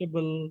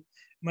acceptable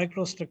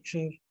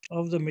microstructure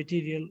of the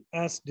material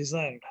as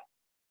desired.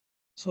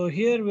 So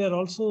here we are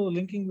also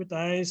linking with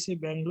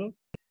IIIT-Bangalore,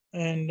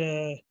 and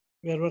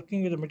we are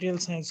working with the material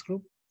science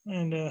group.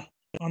 And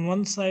on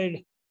one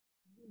side,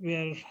 we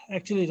are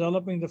actually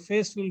developing the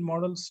phase field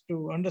models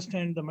to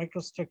understand the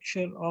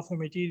microstructure of a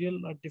material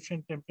at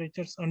different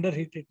temperatures under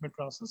heat treatment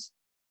process.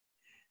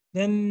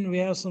 Then we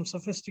have some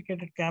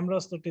sophisticated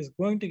cameras that is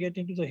going to get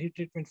into the heat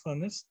treatment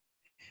furnace,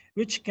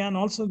 which can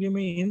also give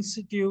me in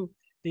situ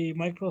the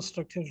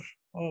microstructure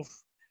of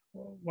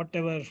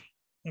whatever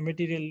the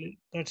material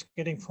that's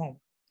getting formed.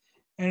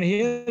 And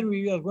here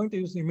we are going to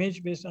use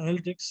image-based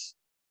analytics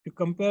to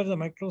compare the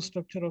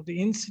microstructure of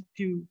the in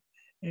situ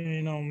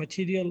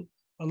material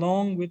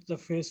along with the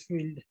phase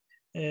field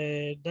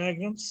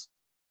diagrams,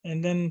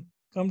 and then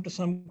come to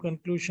some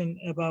conclusion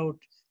about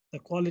the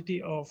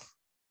quality of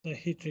the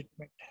heat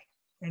treatment.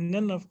 And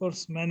then, of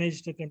course,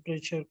 manage the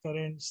temperature,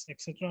 currents,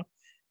 etc.,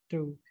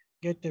 to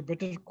get a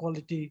better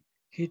quality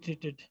heat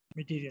treated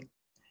material.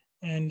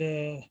 And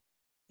a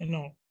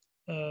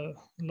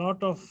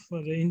lot of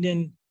the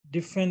Indian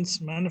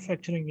defense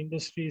manufacturing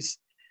industries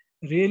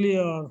really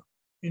are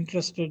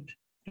interested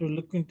to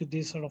look into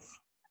these sort of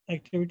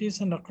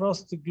activities. And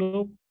across the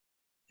globe,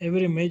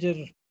 every major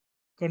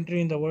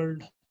country in the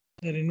world,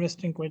 they're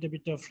investing quite a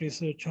bit of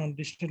research on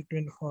digital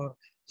twin for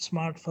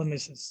smart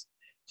furnaces.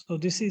 So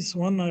this is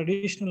one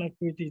additional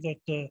activity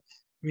that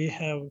we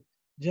have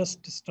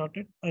just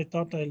started. I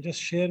thought I'll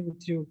just share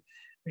with you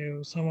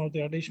some of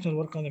the additional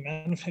work on the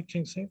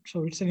manufacturing side.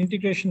 So it's an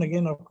integration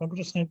again of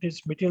computer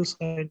scientists, material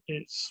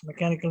scientists,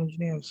 mechanical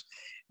engineers,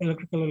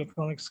 electrical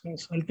electronics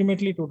guys,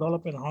 ultimately to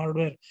develop a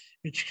hardware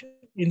which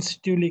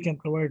intuitively can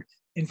provide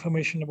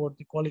information about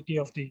the quality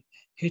of the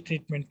heat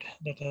treatment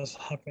that has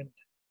happened.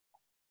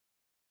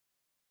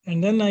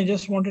 And then I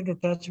just wanted to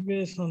touch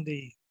base on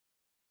the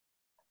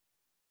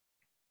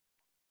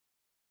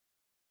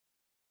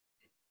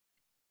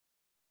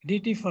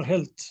DT for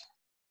health.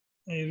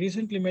 I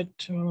recently met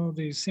one of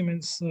the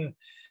Siemens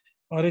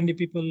R&D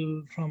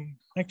people from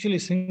actually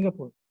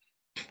Singapore.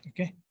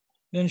 Okay,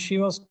 then she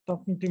was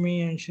talking to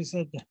me and she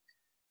said,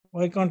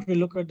 "Why can't we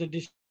look at the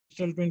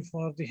digital twin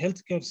for the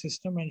healthcare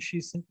system?" And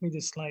she sent me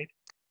this slide.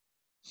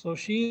 So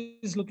she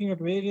is looking at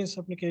various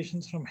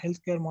applications from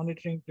healthcare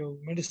monitoring to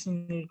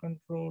medicinal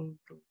control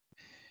to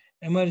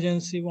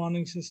emergency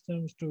warning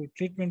systems to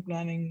treatment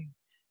planning,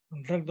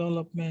 drug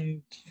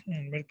development,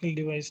 and medical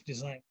device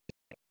design.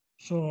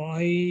 So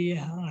I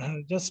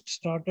have just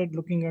started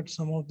looking at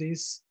some of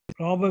these.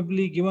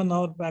 Probably given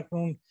our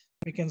background,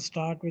 we can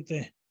start with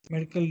a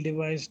medical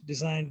device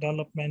design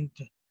development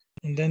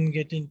and then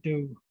get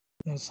into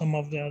some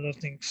of the other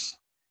things.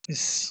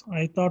 This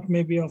I thought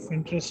may be of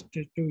interest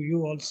to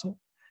you also.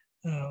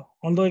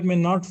 Although it may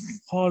not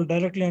fall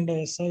directly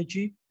under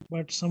SIG,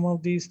 but some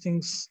of these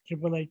things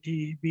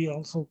IIIT-B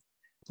also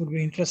could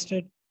be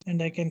interested, and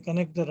I can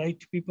connect the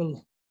right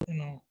people,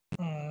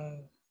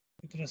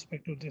 with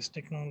respect to this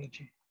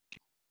technology.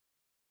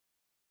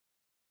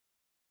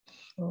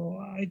 So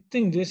I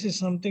think this is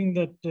something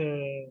that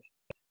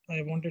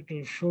I wanted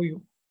to show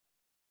you.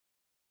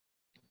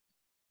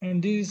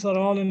 And these are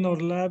all in our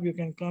lab. You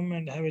can come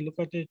and have a look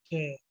at it.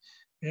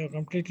 We have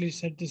completely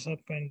set this up,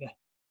 and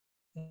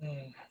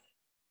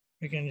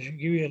we can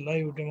give you a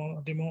live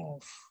demo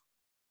of.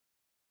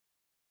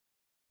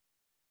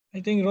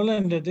 I think,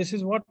 Roland, this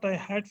is what I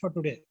had for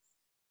today.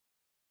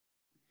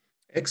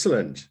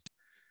 Excellent.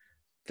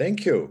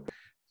 Thank you.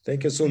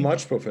 Thank you so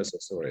much, Professor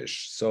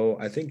Suresh. So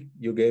I think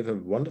you gave a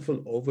wonderful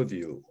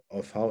overview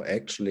of how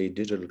actually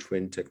digital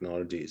twin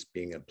technology is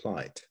being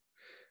applied.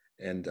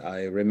 And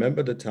I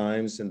remember the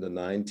times in the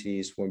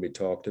 90s when we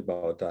talked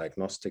about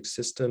diagnostic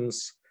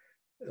systems.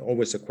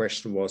 Always the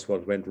question was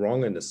what went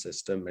wrong in the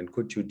system and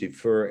could you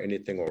defer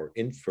anything or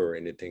infer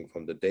anything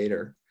from the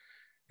data?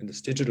 And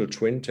this digital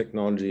twin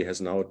technology has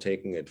now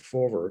taken it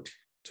forward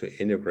to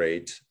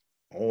integrate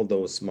all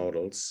those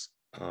models,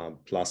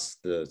 plus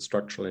the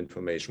structural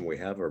information we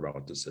have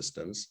about the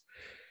systems.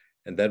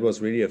 And that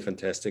was really a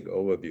fantastic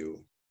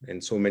overview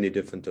in so many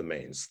different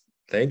domains.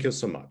 Thank you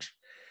so much.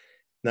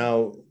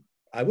 Now,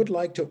 I would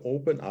like to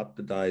open up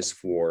the dice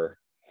for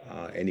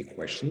any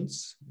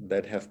questions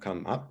that have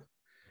come up.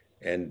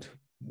 And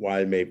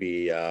while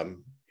maybe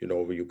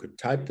you could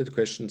type the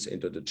questions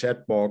into the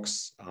chat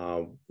box,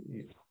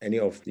 any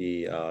of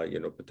the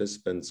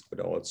participants could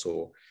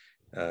also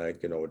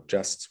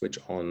just switch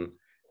on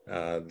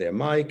their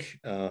mic,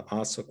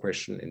 ask a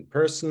question in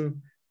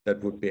person.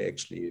 That would be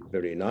actually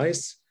very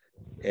nice.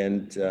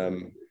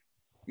 And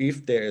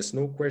if there is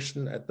no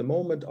question at the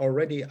moment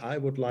already, I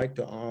would like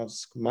to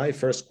ask my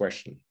first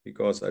question,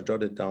 because I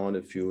jotted down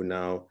a few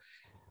now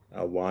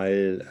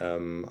while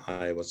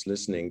I was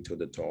listening to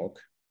the talk.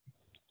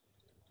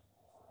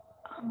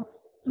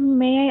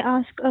 May I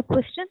ask a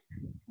question?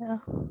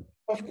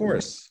 Of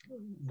course.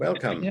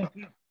 Welcome. Yeah,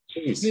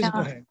 Please. please go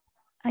ahead.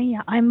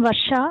 Yeah, I'm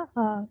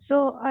Varsha.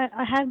 So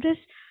I have this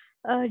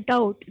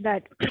doubt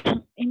that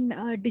in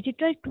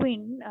digital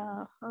twin,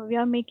 we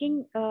are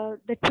making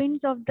the twins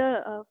of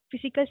the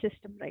physical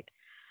system, right?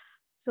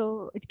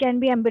 So it can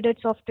be embedded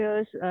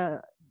softwares,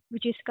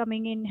 which is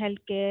coming in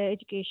healthcare,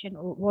 education,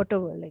 or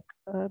whatever,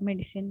 like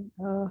medicine,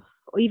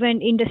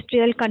 even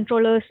industrial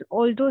controllers.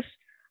 All those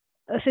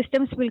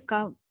systems will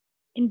come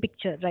in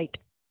picture, right?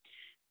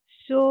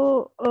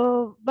 So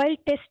while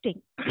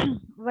testing,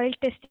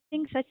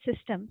 such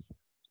systems,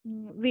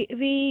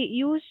 we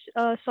use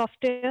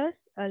software.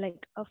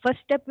 First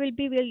step will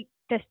be we'll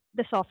test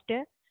the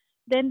software,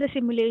 then the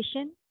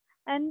simulation,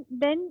 and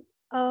then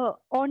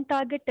on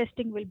target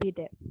testing will be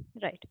there,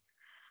 right?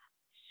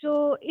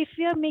 So if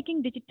we are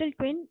making digital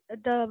twin,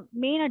 the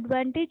main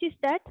advantage is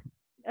that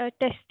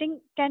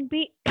testing can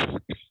be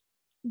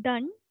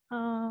done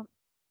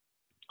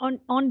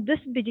on this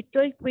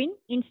digital twin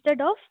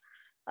instead of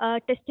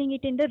testing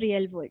it in the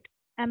real world.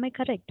 Am I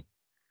correct?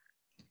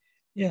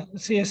 Yeah,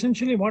 see,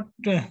 essentially what,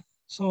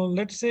 so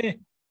let's say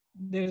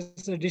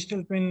there's a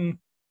digital twin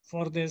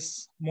for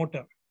this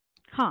motor.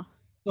 Huh.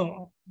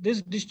 So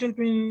this digital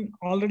twin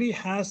already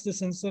has the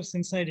sensors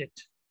inside it,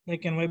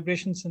 like a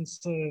vibration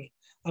sensor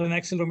or an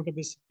accelerometer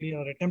basically,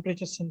 or a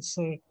temperature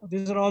sensor.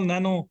 These are all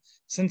nano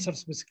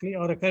sensors basically,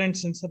 or a current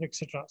sensor,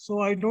 etc.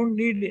 So I don't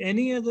need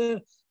any other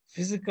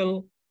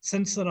physical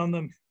sensor on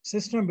the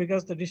system,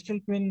 because the digital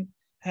twin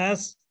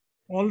has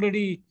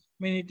already,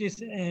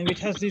 it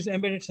has these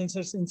embedded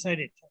sensors inside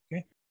it,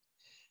 okay?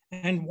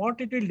 And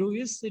what it will do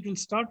is it will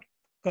start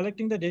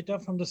collecting the data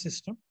from the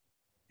system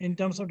in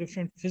terms of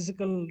different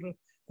physical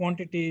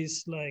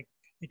quantities, like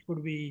it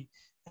could be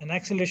an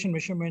acceleration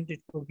measurement,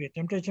 it could be a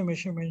temperature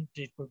measurement,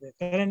 it could be a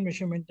current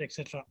measurement,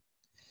 etc.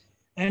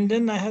 And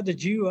then I have the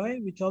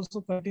GUI, which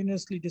also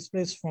continuously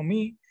displays for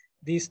me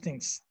these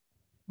things.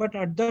 But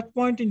at that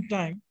point in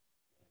time,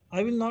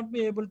 I will not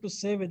be able to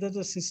say whether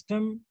the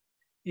system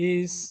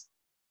is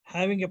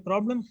having a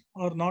problem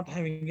or not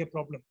having a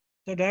problem.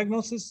 The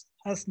diagnosis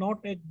has not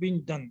yet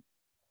been done.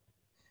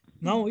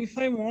 Now, if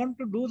I want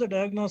to do the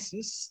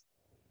diagnosis,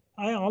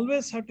 I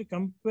always have to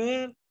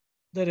compare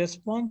the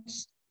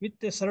response with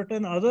a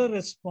certain other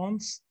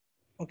response,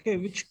 okay,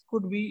 which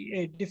could be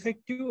a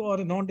defective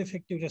or a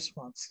non-defective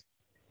response.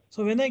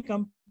 So when I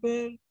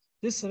compare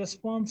this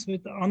response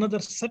with another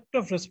set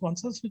of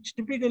responses, which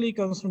typically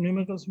comes from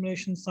numerical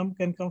simulation, some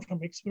can come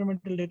from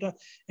experimental data,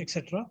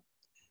 etc.,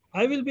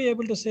 I will be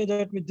able to say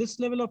that with this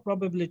level of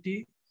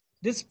probability,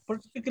 this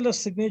particular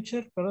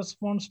signature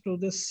corresponds to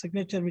this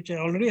signature which I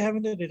already have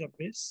in the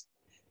database,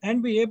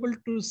 and be able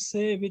to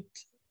say with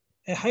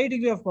a high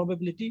degree of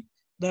probability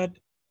that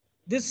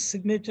this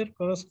signature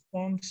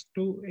corresponds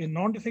to a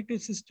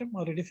non-defective system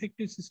or a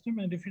defective system,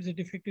 and if it's a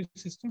defective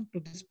system,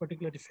 to this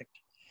particular defect.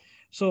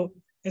 So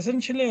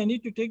essentially, I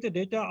need to take the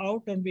data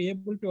out and be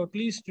able to at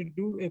least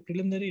do a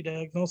preliminary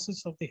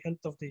diagnosis of the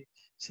health of the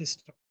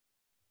system.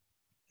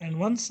 And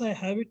once I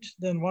have it,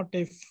 then what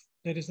if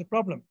there is a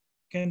problem?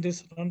 Can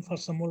this run for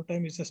some more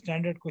time? Is a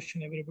standard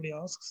question everybody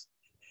asks.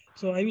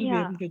 So I will be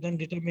able to then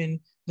determine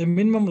the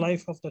minimum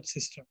life of that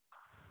system.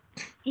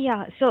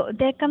 Yeah, so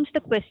there comes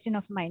the question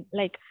of mine,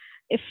 like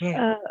if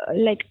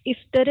if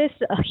there is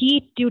a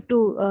heat due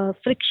to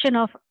friction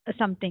of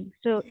something,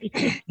 so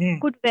it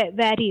could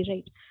vary,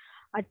 right?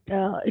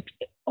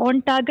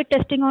 On target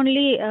testing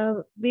only,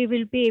 we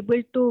will be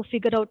able to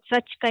figure out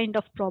such kind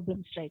of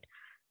problems, right?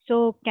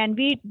 So can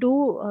we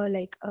do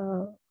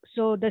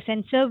so the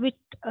sensor with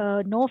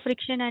no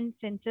friction and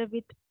sensor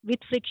with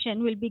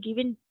friction will be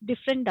given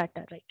different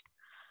data, right?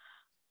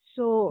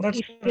 So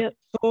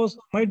so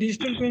my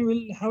digital twin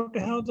will have to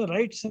have the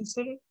right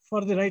sensor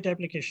for the right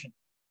application.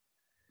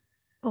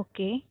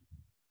 Okay.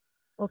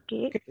 For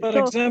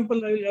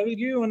example, I will give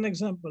you one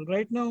example.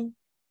 Right now,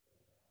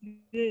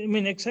 I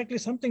mean, exactly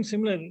something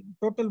similar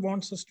Total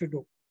wants us to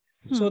do.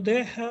 So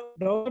they have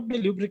developed a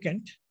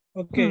lubricant,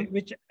 okay,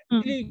 which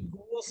actually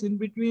goes in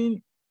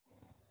between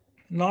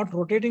not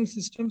rotating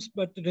systems,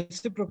 but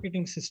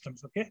reciprocating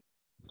systems, okay?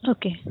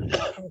 Okay.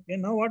 Okay,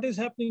 now what is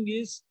happening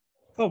is,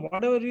 for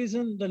whatever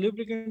reason, the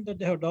lubricant that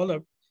they have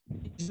developed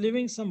is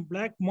leaving some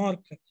black mark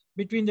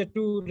between the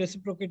two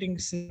reciprocating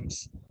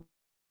systems.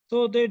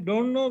 So they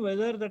don't know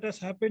whether that has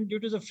happened due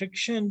to the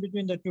friction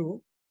between the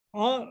two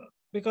or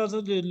because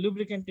of the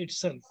lubricant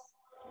itself.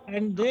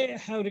 And they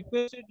have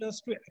requested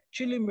us to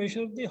actually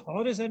measure the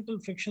horizontal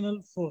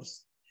frictional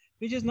force,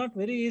 which is not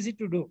very easy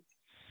to do.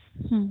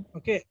 Hmm.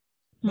 Okay.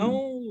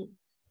 Now,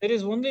 there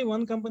is only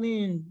one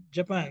company in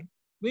Japan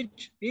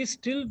which is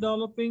still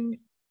developing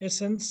a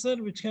sensor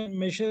which can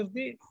measure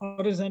the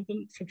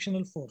horizontal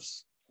frictional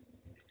force.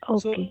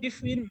 So Okay.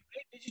 if in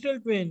my digital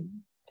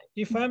twin,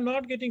 if I'm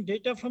not getting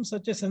data from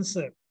such a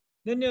sensor,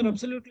 then you're Hmm.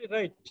 absolutely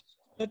right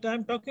that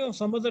I'm talking of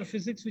some other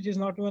physics which is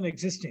not even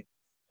existing.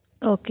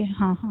 Okay.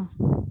 Uh-huh.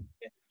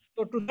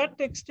 So to that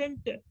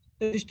extent, the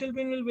digital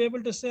twin will be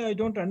able to say, I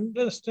don't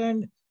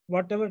understand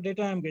whatever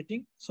data I'm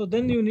getting. So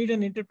then you need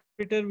an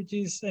interpreter, which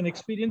is an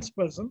experienced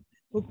person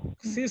who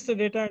sees the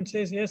data and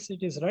says, yes,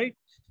 it is right,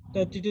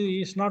 that it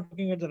is not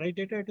looking at the right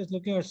data, it is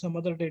looking at some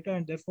other data,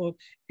 and therefore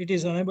it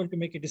is unable to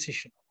make a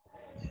decision.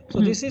 So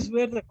this is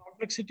where the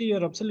complexity,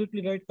 you're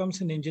absolutely right, comes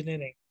in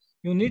engineering.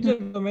 You need the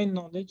domain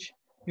knowledge.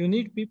 You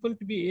need people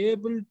to be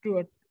able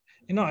to,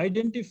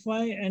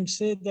 identify and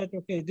say that,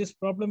 okay, this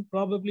problem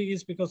probably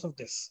is because of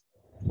this.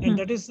 And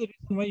that is the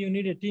reason why you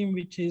need a team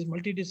which is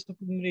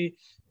multidisciplinary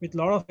with a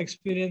lot of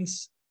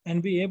experience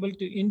and be able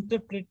to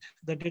interpret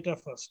the data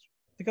first.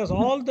 Because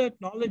all that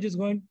knowledge is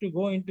going to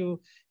go into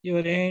your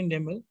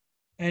A&ML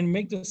and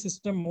make the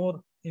system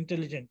more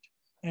intelligent.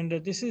 And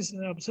this is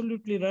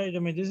absolutely right. I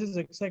mean, this is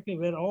exactly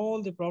where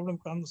all the problem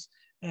comes.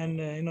 And,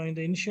 in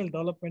the initial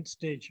development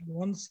stage,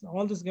 once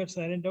all this gets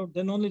ironed out,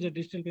 then only the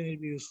digital can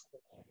be useful.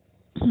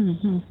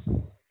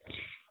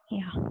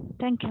 Yeah,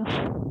 thank you.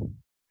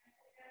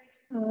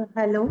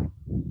 Hello.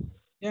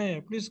 Yeah,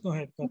 please go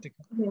ahead,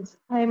 Karthika. Yes,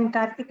 I'm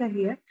Karthika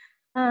here.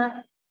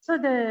 So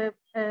the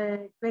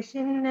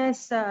question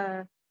is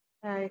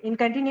in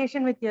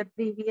continuation with your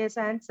previous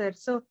answer.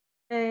 So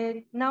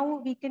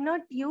now we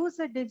cannot use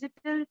a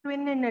digital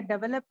twin in a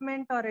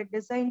development or a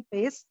design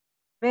phase,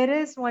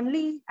 whereas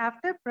only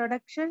after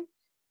production,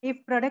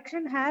 if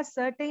production has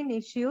certain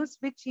issues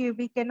which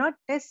we cannot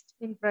test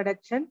in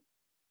production,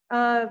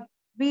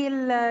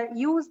 we'll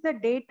use the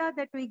data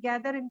that we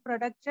gather in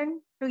production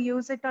to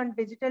use it on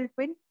digital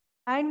twin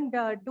and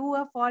do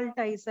a fault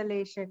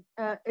isolation.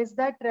 Is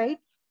that right?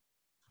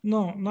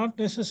 No, not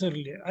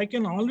necessarily. I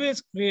can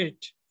always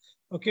create,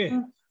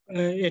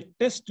 a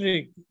test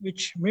rig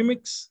which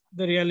mimics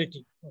the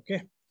reality.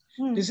 Okay.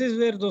 This is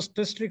where those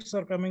test rigs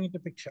are coming into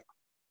picture.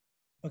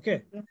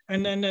 Okay.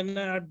 And then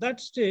at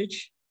that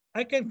stage,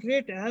 I can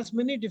create as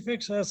many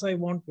defects as I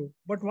want to.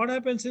 But what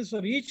happens is,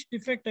 for each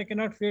defect, I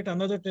cannot create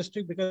another test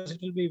rig because it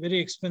will be very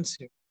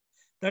expensive.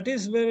 That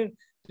is where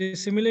the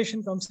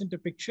simulation comes into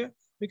picture,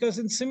 because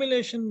in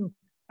simulation,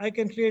 I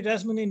can create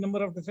as many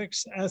number of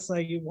defects as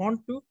I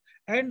want to.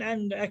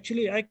 And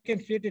actually, I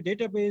can create a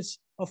database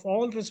of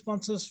all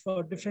responses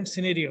for different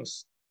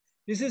scenarios.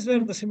 This is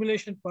where the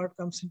simulation part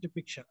comes into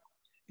picture.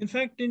 In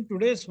fact, in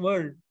today's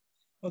world,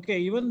 okay,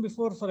 even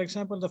before, for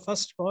example, the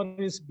first car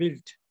is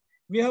built,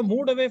 we have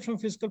moved away from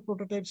physical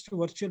prototypes to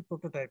virtual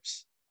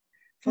prototypes.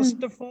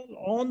 First of all,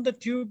 on the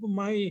tube,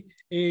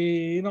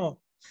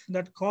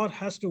 that car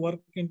has to work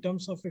in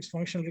terms of its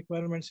functional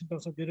requirements, in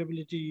terms of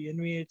durability,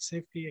 NVH,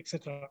 safety,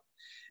 etc.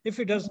 If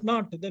it does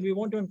not, then we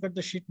won't even cut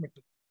the sheet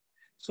metal.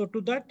 So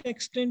to that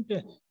extent,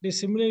 the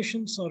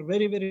simulations are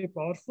very, very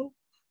powerful.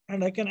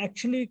 And I can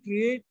actually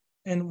create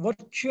a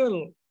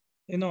virtual,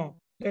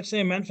 let's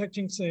say,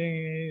 manufacturing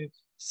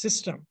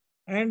system.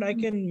 And I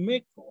can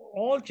make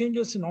all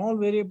changes in all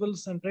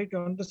variables and try to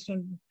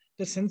understand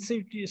the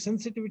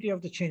sensitivity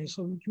of the change.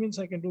 So which means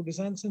I can do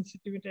design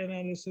sensitivity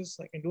analysis,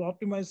 I can do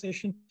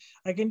optimization,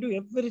 I can do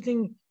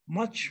everything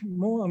much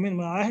more,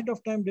 ahead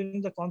of time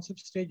during the concept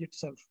stage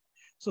itself.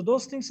 So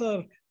those things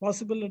are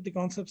possible at the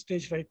concept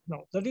stage right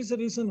now. That is the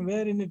reason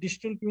where in a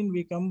digital twin,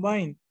 we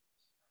combine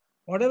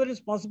whatever is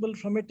possible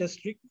from a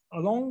test rig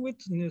along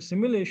with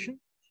simulation.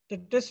 The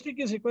test rig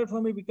is required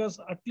for me because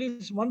at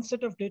least one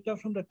set of data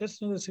from the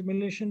test and the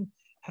simulation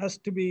has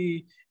to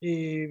be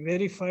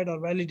verified or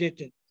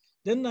validated.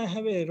 Then I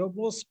have a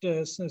robust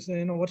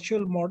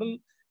virtual model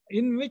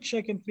in which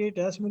I can create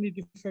as many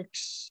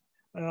defects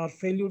or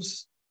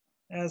failures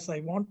as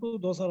I want to.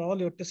 Those are all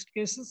your test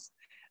cases.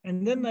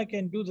 And then I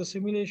can do the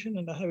simulation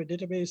and I have a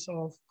database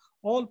of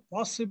all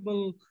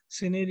possible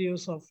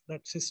scenarios of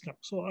that system.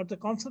 So at the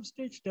concept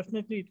stage,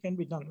 definitely it can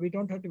be done. We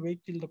don't have to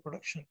wait till the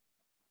production.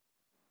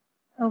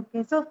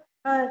 Okay, so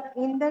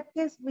in that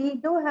case, we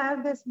do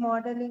have this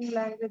modeling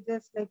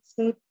languages like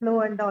state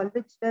flow and all,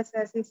 which does,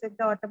 as you said,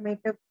 the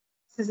automated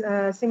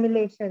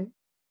simulation.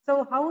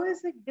 So how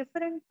is it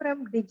different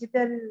from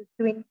digital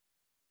twin?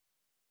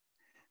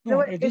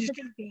 No, a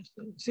digital twin,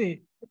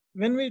 see,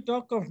 when we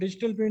talk of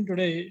digital twin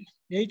today,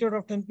 8 out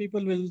of 10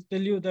 people will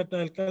tell you that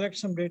I'll collect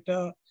some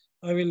data,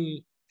 I will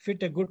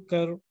fit a good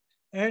curve,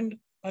 and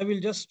I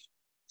will just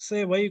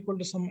say y equal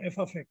to some f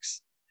of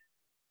x.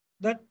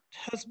 that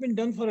has been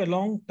done for a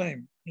long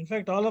time. In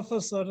fact, all of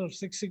us are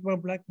Six Sigma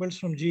black belts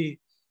from GE.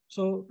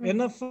 So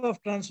enough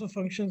of transfer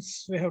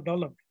functions we have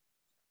developed.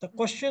 The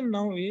question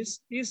now is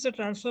the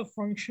transfer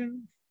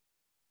function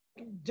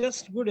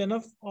just good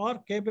enough or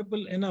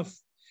capable enough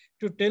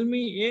to tell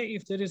me, A,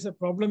 if there is a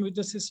problem with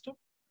the system,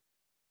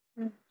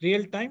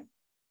 real time,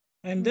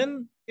 and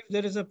then if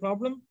there is a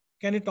problem,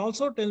 can it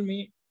also tell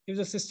me if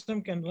the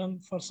system can run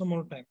for some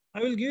more time?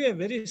 I will give you a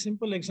very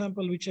simple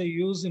example which I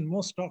use in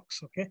most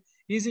talks, okay?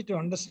 Easy to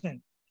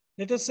understand.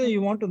 Let us say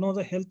you want to know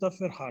the health of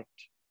your heart.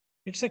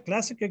 It's a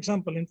classic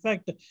example. In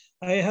fact,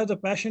 I have the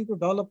passion to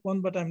develop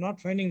one, but I'm not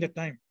finding the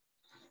time.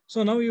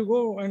 So now you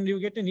go and you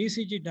get an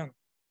ECG done.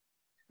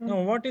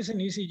 Now, what is an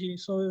ECG?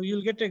 So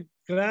you'll get a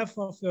graph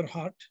of your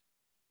heart,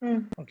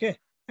 okay?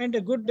 And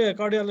a good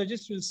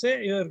cardiologist will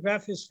say your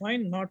graph is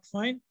fine, not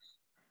fine,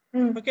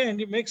 okay, and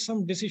you make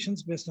some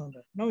decisions based on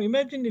that. Now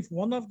imagine if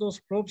one of those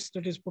probes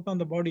that is put on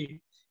the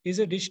body is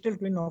a digital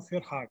twin of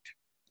your heart.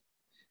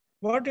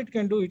 What it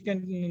can do, it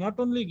can not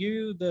only give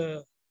you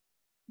the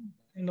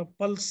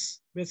pulse,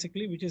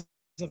 basically, which is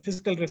a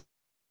physical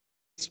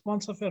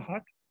response of your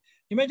heart.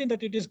 Imagine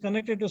that it is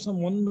connected to some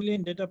 1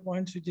 million data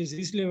points, which is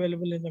easily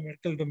available in the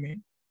medical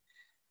domain,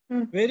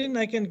 wherein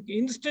I can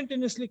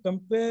instantaneously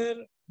compare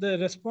the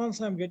response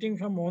I'm getting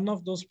from one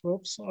of those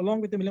probes along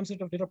with a million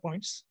set of data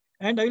points.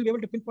 And I will be able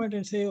to pinpoint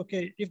and say,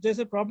 okay, if there's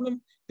a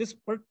problem, this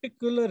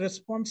particular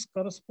response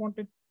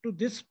corresponded to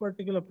this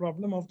particular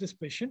problem of this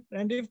patient.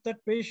 And if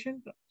that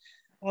patient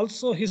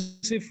also,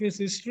 if his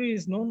history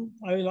is known,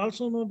 I will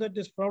also know that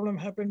this problem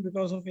happened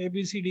because of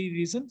ABCD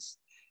reasons.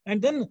 And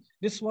then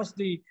this was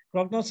the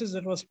prognosis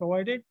that was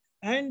provided.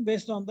 And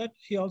based on that,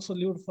 he also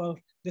lived for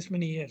this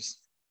many years.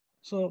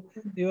 So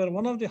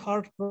one of the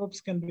heart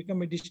probes can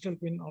become a digital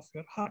twin of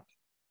your heart.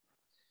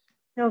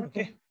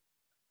 Okay.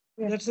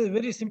 Yeah. That's a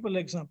very simple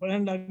example.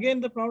 And again,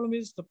 the problem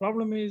is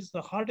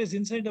the heart is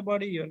inside the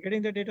body. You're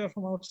getting the data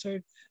from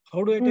outside.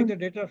 How do I take the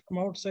data from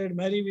outside,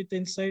 marry with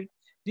inside?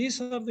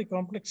 These are the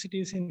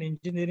complexities in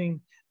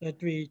engineering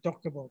that we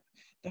talk about.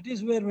 That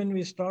is where when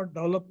we start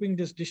developing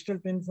this digital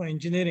twin for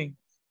engineering,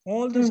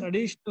 all these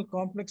additional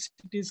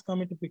complexities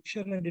come into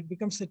picture and it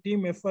becomes a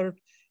team effort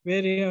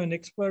where you have an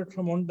expert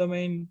from one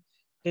domain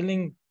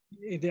telling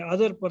the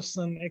other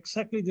person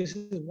exactly this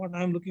is what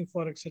I'm looking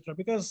for, etc.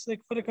 Because like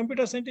for a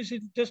computer scientist,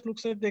 it just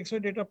looks at the X-ray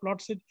data,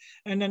 plots it,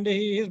 and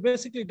he is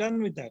basically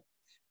done with that.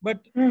 But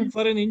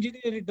for an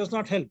engineer, it does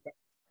not help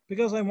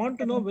because I want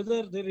to know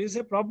whether there is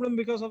a problem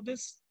because of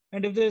this.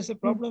 And if there is a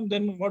problem,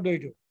 then what do I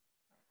do?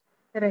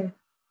 Right.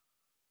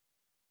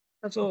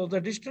 So the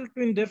digital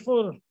twin,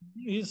 therefore,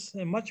 is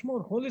a much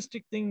more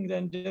holistic thing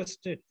than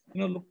just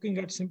looking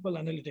at simple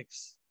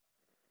analytics.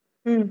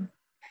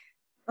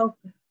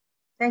 Okay.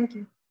 Thank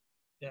you.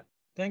 Yeah.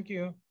 Thank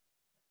you.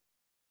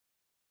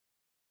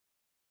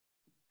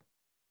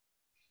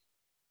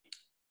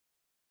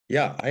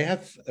 Yeah, I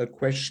have a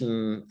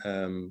question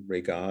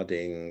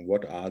regarding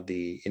what are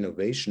the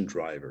innovation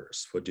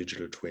drivers for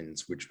digital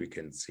twins, which we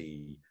can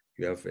see.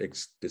 You have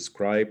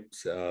described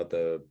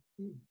the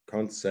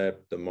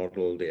concept, the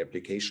model, the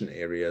application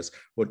areas.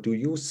 What do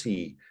you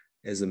see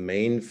as a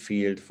main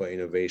field for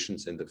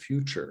innovations in the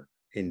future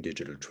in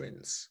digital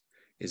twins?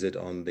 Is it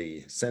on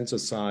the sensor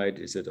side?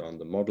 Is it on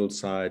the model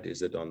side?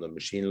 Is it on the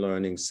machine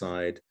learning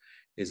side?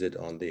 Is it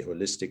on the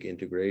holistic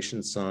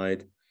integration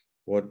side?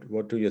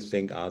 What do you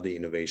think are the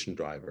innovation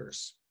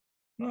drivers?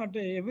 No, at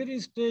every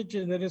stage,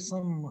 there is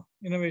some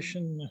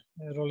innovation,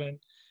 Roland.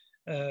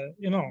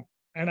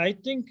 And I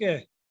think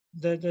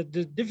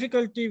the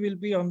difficulty will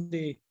be on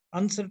the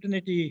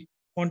uncertainty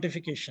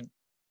quantification.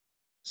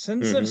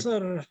 Sensors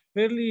are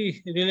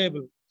fairly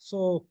reliable.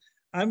 So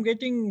I'm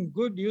getting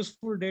good,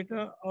 useful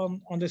data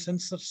on the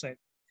sensor side.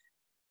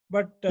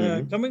 But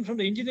coming from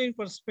the engineering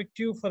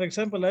perspective, for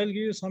example, I'll give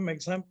you some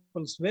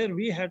examples where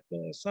we had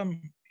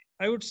some,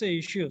 I would say,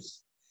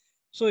 issues.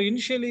 So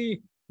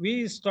initially,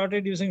 we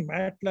started using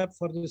MATLAB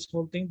for this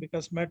whole thing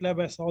because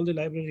MATLAB has all the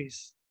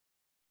libraries.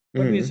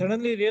 But we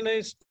suddenly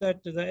realized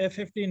that the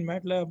FFT in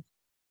MATLAB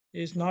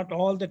is not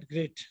all that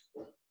great.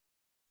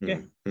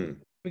 Okay,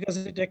 because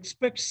it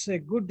expects a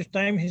good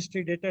time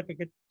history data to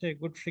get a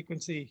good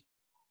frequency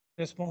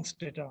response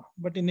data.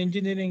 But in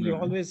engineering, you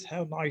always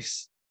have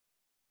noise.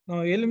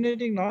 Now,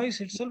 eliminating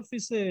noise itself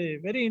is a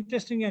very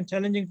interesting and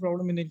challenging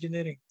problem in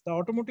engineering. The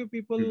automotive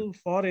people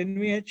for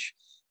NVH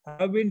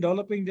have been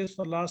developing this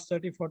for the last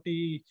 30,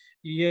 40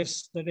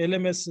 years. That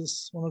LMS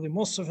is one of the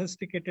most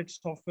sophisticated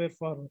software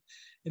for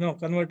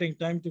converting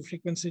time to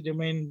frequency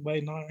domain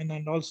by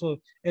and also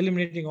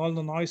eliminating all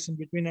the noise in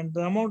between. And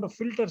the amount of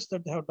filters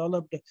that they have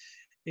developed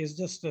is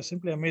just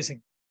simply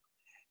amazing.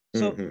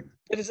 So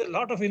there is a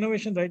lot of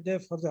innovation right there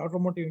for the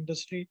automotive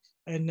industry,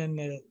 and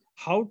then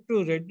how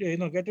to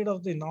get rid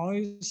of the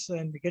noise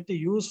and get the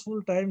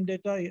useful time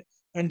data,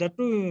 and that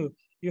too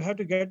you have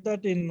to get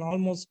that in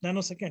almost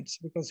nanoseconds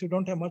because you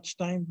don't have much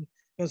time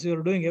because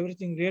you're doing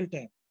everything real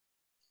time.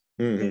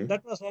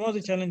 That was one of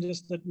the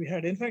challenges that we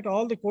had. In fact,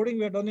 all the coding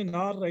we are done in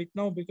R right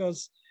now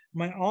because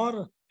my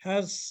R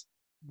has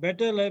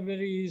better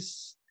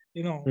libraries,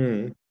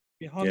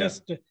 be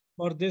honest,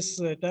 for this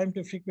time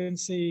to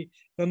frequency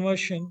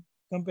conversion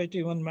compared to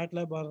even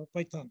MATLAB or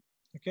Python.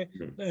 Okay,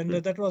 and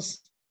that was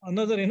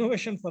another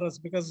innovation for us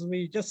because we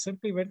just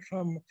simply went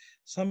from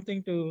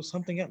something to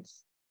something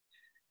else.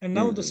 And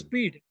now the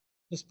speed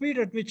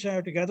at which I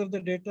have to gather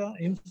the data,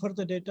 infer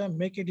the data,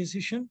 make a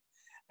decision,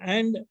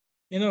 and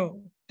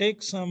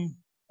take some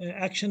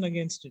action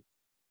against it.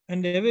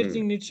 And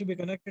everything needs to be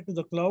connected to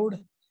the cloud,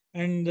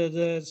 and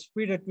the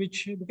speed at which,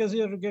 because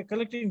you're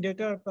collecting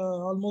data at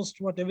almost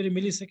every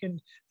millisecond,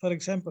 for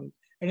example.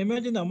 And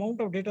imagine the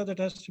amount of data that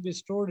has to be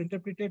stored,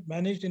 interpreted,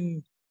 managed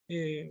in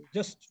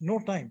just no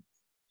time.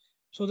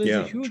 So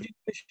there's a huge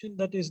innovation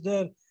that is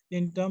there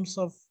in terms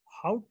of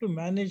how to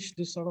manage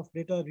this sort of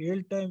data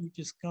real time, which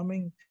is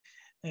coming,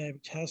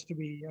 which has to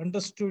be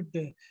understood.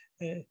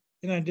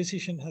 A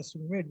decision has to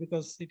be made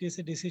because it is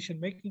a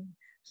decision-making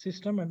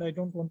system, and I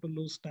don't want to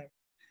lose time.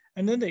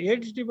 And then the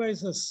edge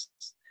devices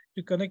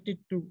to connect it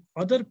to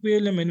other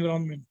PLM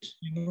environment,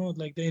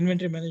 like the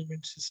inventory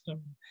management system,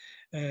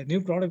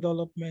 new product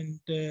development,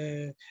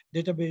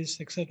 database,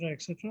 etc.,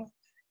 etc.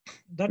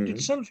 That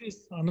itself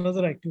is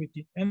another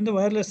activity. And the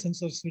wireless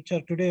sensors, which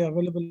are today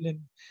available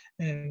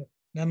in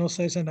nano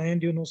size and ion,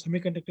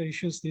 semiconductor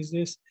issues these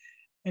days.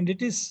 And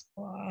it is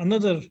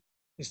another.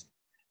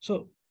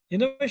 So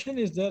innovation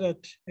is there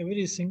at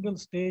every single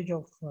stage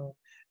of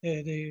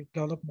the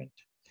development.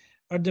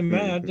 At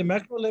the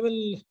macro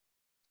level,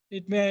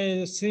 it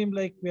may seem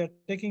like we are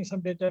taking some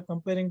data,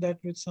 comparing that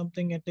with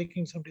something and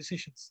taking some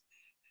decisions.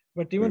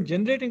 But even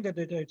generating the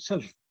data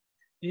itself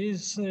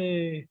is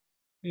a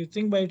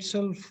thing by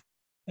itself.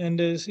 And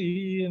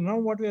now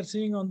what we are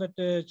seeing on that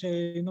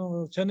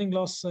churning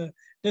loss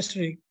test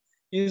rig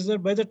is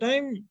that by the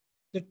time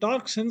the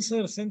torque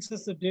sensor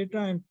senses the data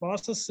and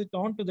passes it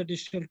on to the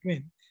digital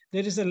twin,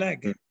 there is a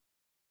lag.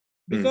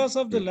 Because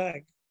of the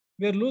lag,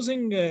 we are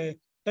losing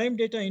time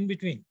data in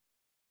between.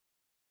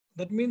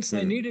 That means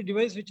I need a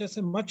device which has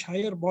a much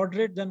higher baud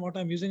rate than what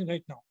I'm using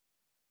right now.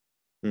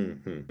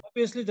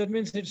 Obviously, that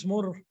means it's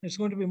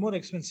going to be more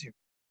expensive.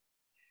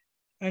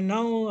 And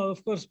now,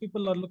 of course,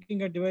 people are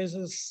looking at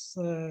devices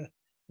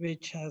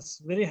which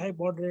has very high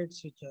baud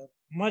rates, which are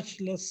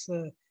much less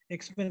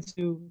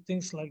expensive,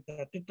 things like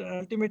that.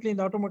 Ultimately, in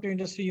the automotive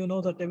industry, you know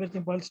that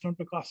everything boils down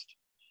to cost.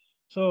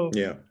 So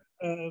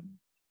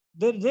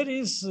there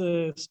is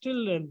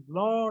still a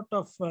lot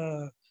of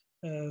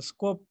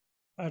scope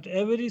at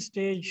every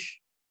stage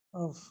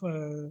of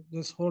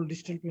this whole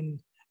digital twin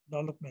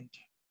development.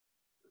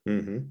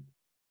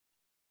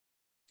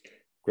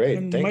 Great,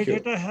 and thank my you.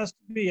 data has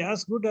to be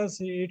as good as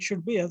it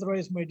should be,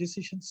 otherwise my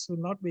decisions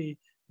will not be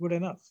good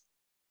enough.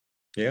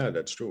 Yeah,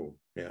 that's true.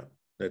 Yeah,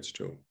 that's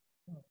true.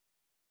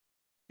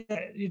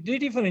 Yeah,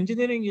 DT for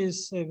engineering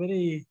is a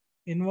very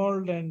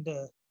involved and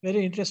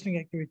very interesting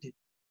activity.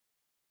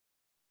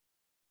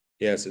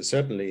 Yes, it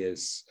certainly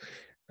is.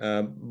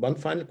 One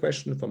final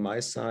question from my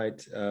side,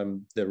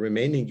 the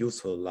remaining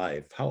useful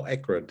life, how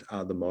accurate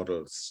are the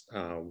models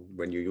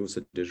when you use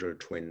a digital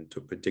twin to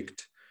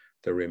predict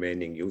the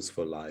remaining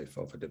useful life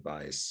of a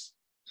device?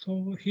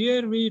 So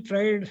here we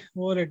tried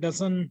over a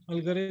dozen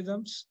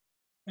algorithms,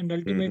 and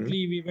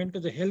ultimately we went to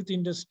the health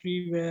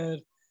industry where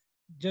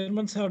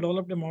Germans have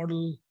developed a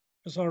model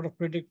to sort of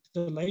predict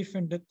the life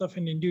and death of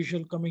an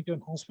individual coming to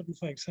an hospital,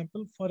 for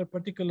example, for a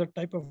particular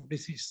type of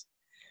disease.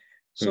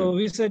 So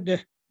we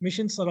said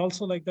machines are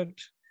also like that.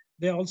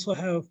 They also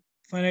have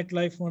finite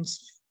life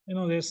once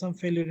there's some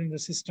failure in the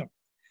system.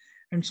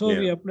 And so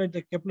we applied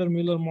the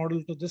Kepler-Muller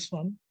model to this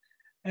one.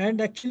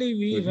 And actually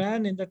we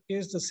ran, in that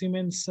case, the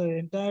Siemens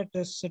entire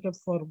test setup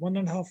for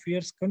 1.5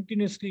 years,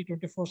 continuously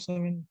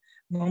 24/7,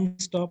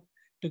 non-stop,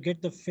 to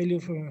get the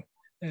failure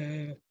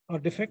or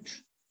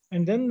defects.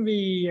 And then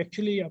we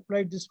actually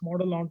applied this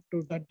model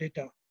onto that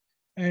data.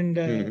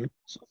 And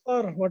so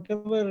far,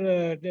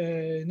 whatever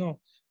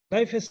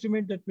life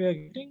estimate that we are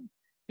getting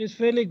is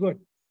fairly good.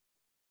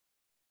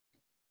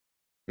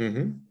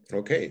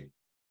 Okay.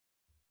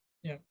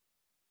 Yeah.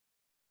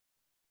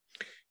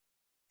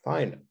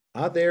 Fine.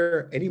 Are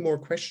there any more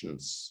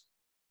questions?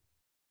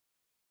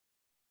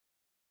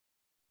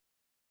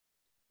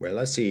 Well,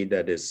 I see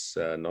that is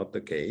not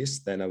the case.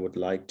 Then I would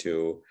like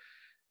to,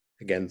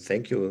 again,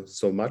 thank you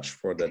so much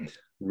for that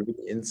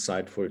really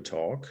insightful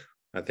talk.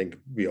 I think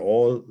we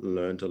all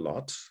learned a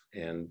lot,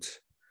 and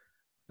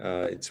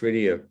it's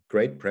really a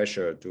great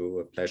pleasure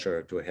to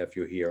have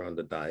you here on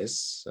the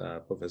dais,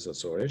 Professor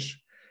Suresh.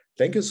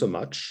 Thank you so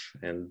much.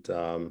 And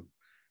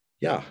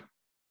yeah,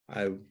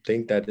 I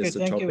think that is the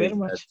topic. Thank you very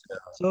much.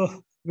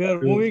 So we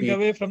are moving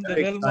away from the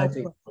realm of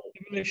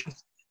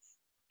simulations.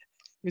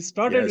 We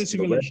started with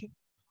simulation,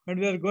 and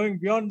we are going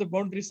beyond the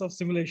boundaries of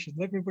simulation.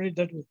 Let me put it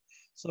that way.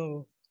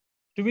 So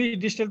to me,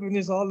 digital twin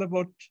is all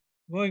about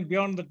going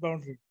beyond that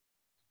boundary.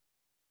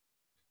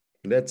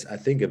 That's, I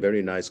think, a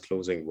very nice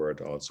closing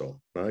word also,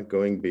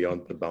 going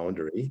beyond the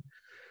boundary.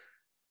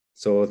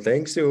 So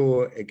thanks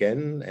you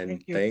again,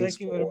 and thanks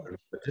for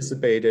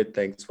participated.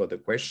 Thanks for the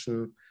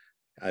question.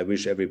 I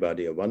wish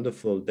everybody a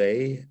wonderful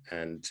day,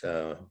 and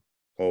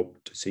hope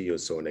to see you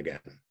soon again.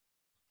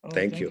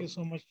 Thank you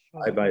so much.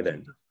 Bye-bye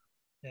then.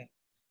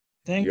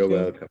 You're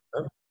welcome.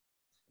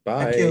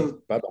 Bye. Thank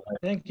you. Bye-bye.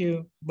 Thank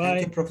you. Bye.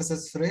 Thank you, Professor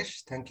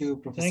Suresh. Thank you,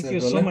 Professor Thank you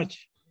Roland, so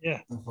much. Yeah.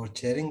 for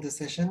chairing the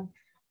session.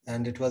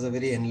 And it was a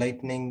very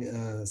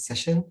enlightening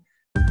session.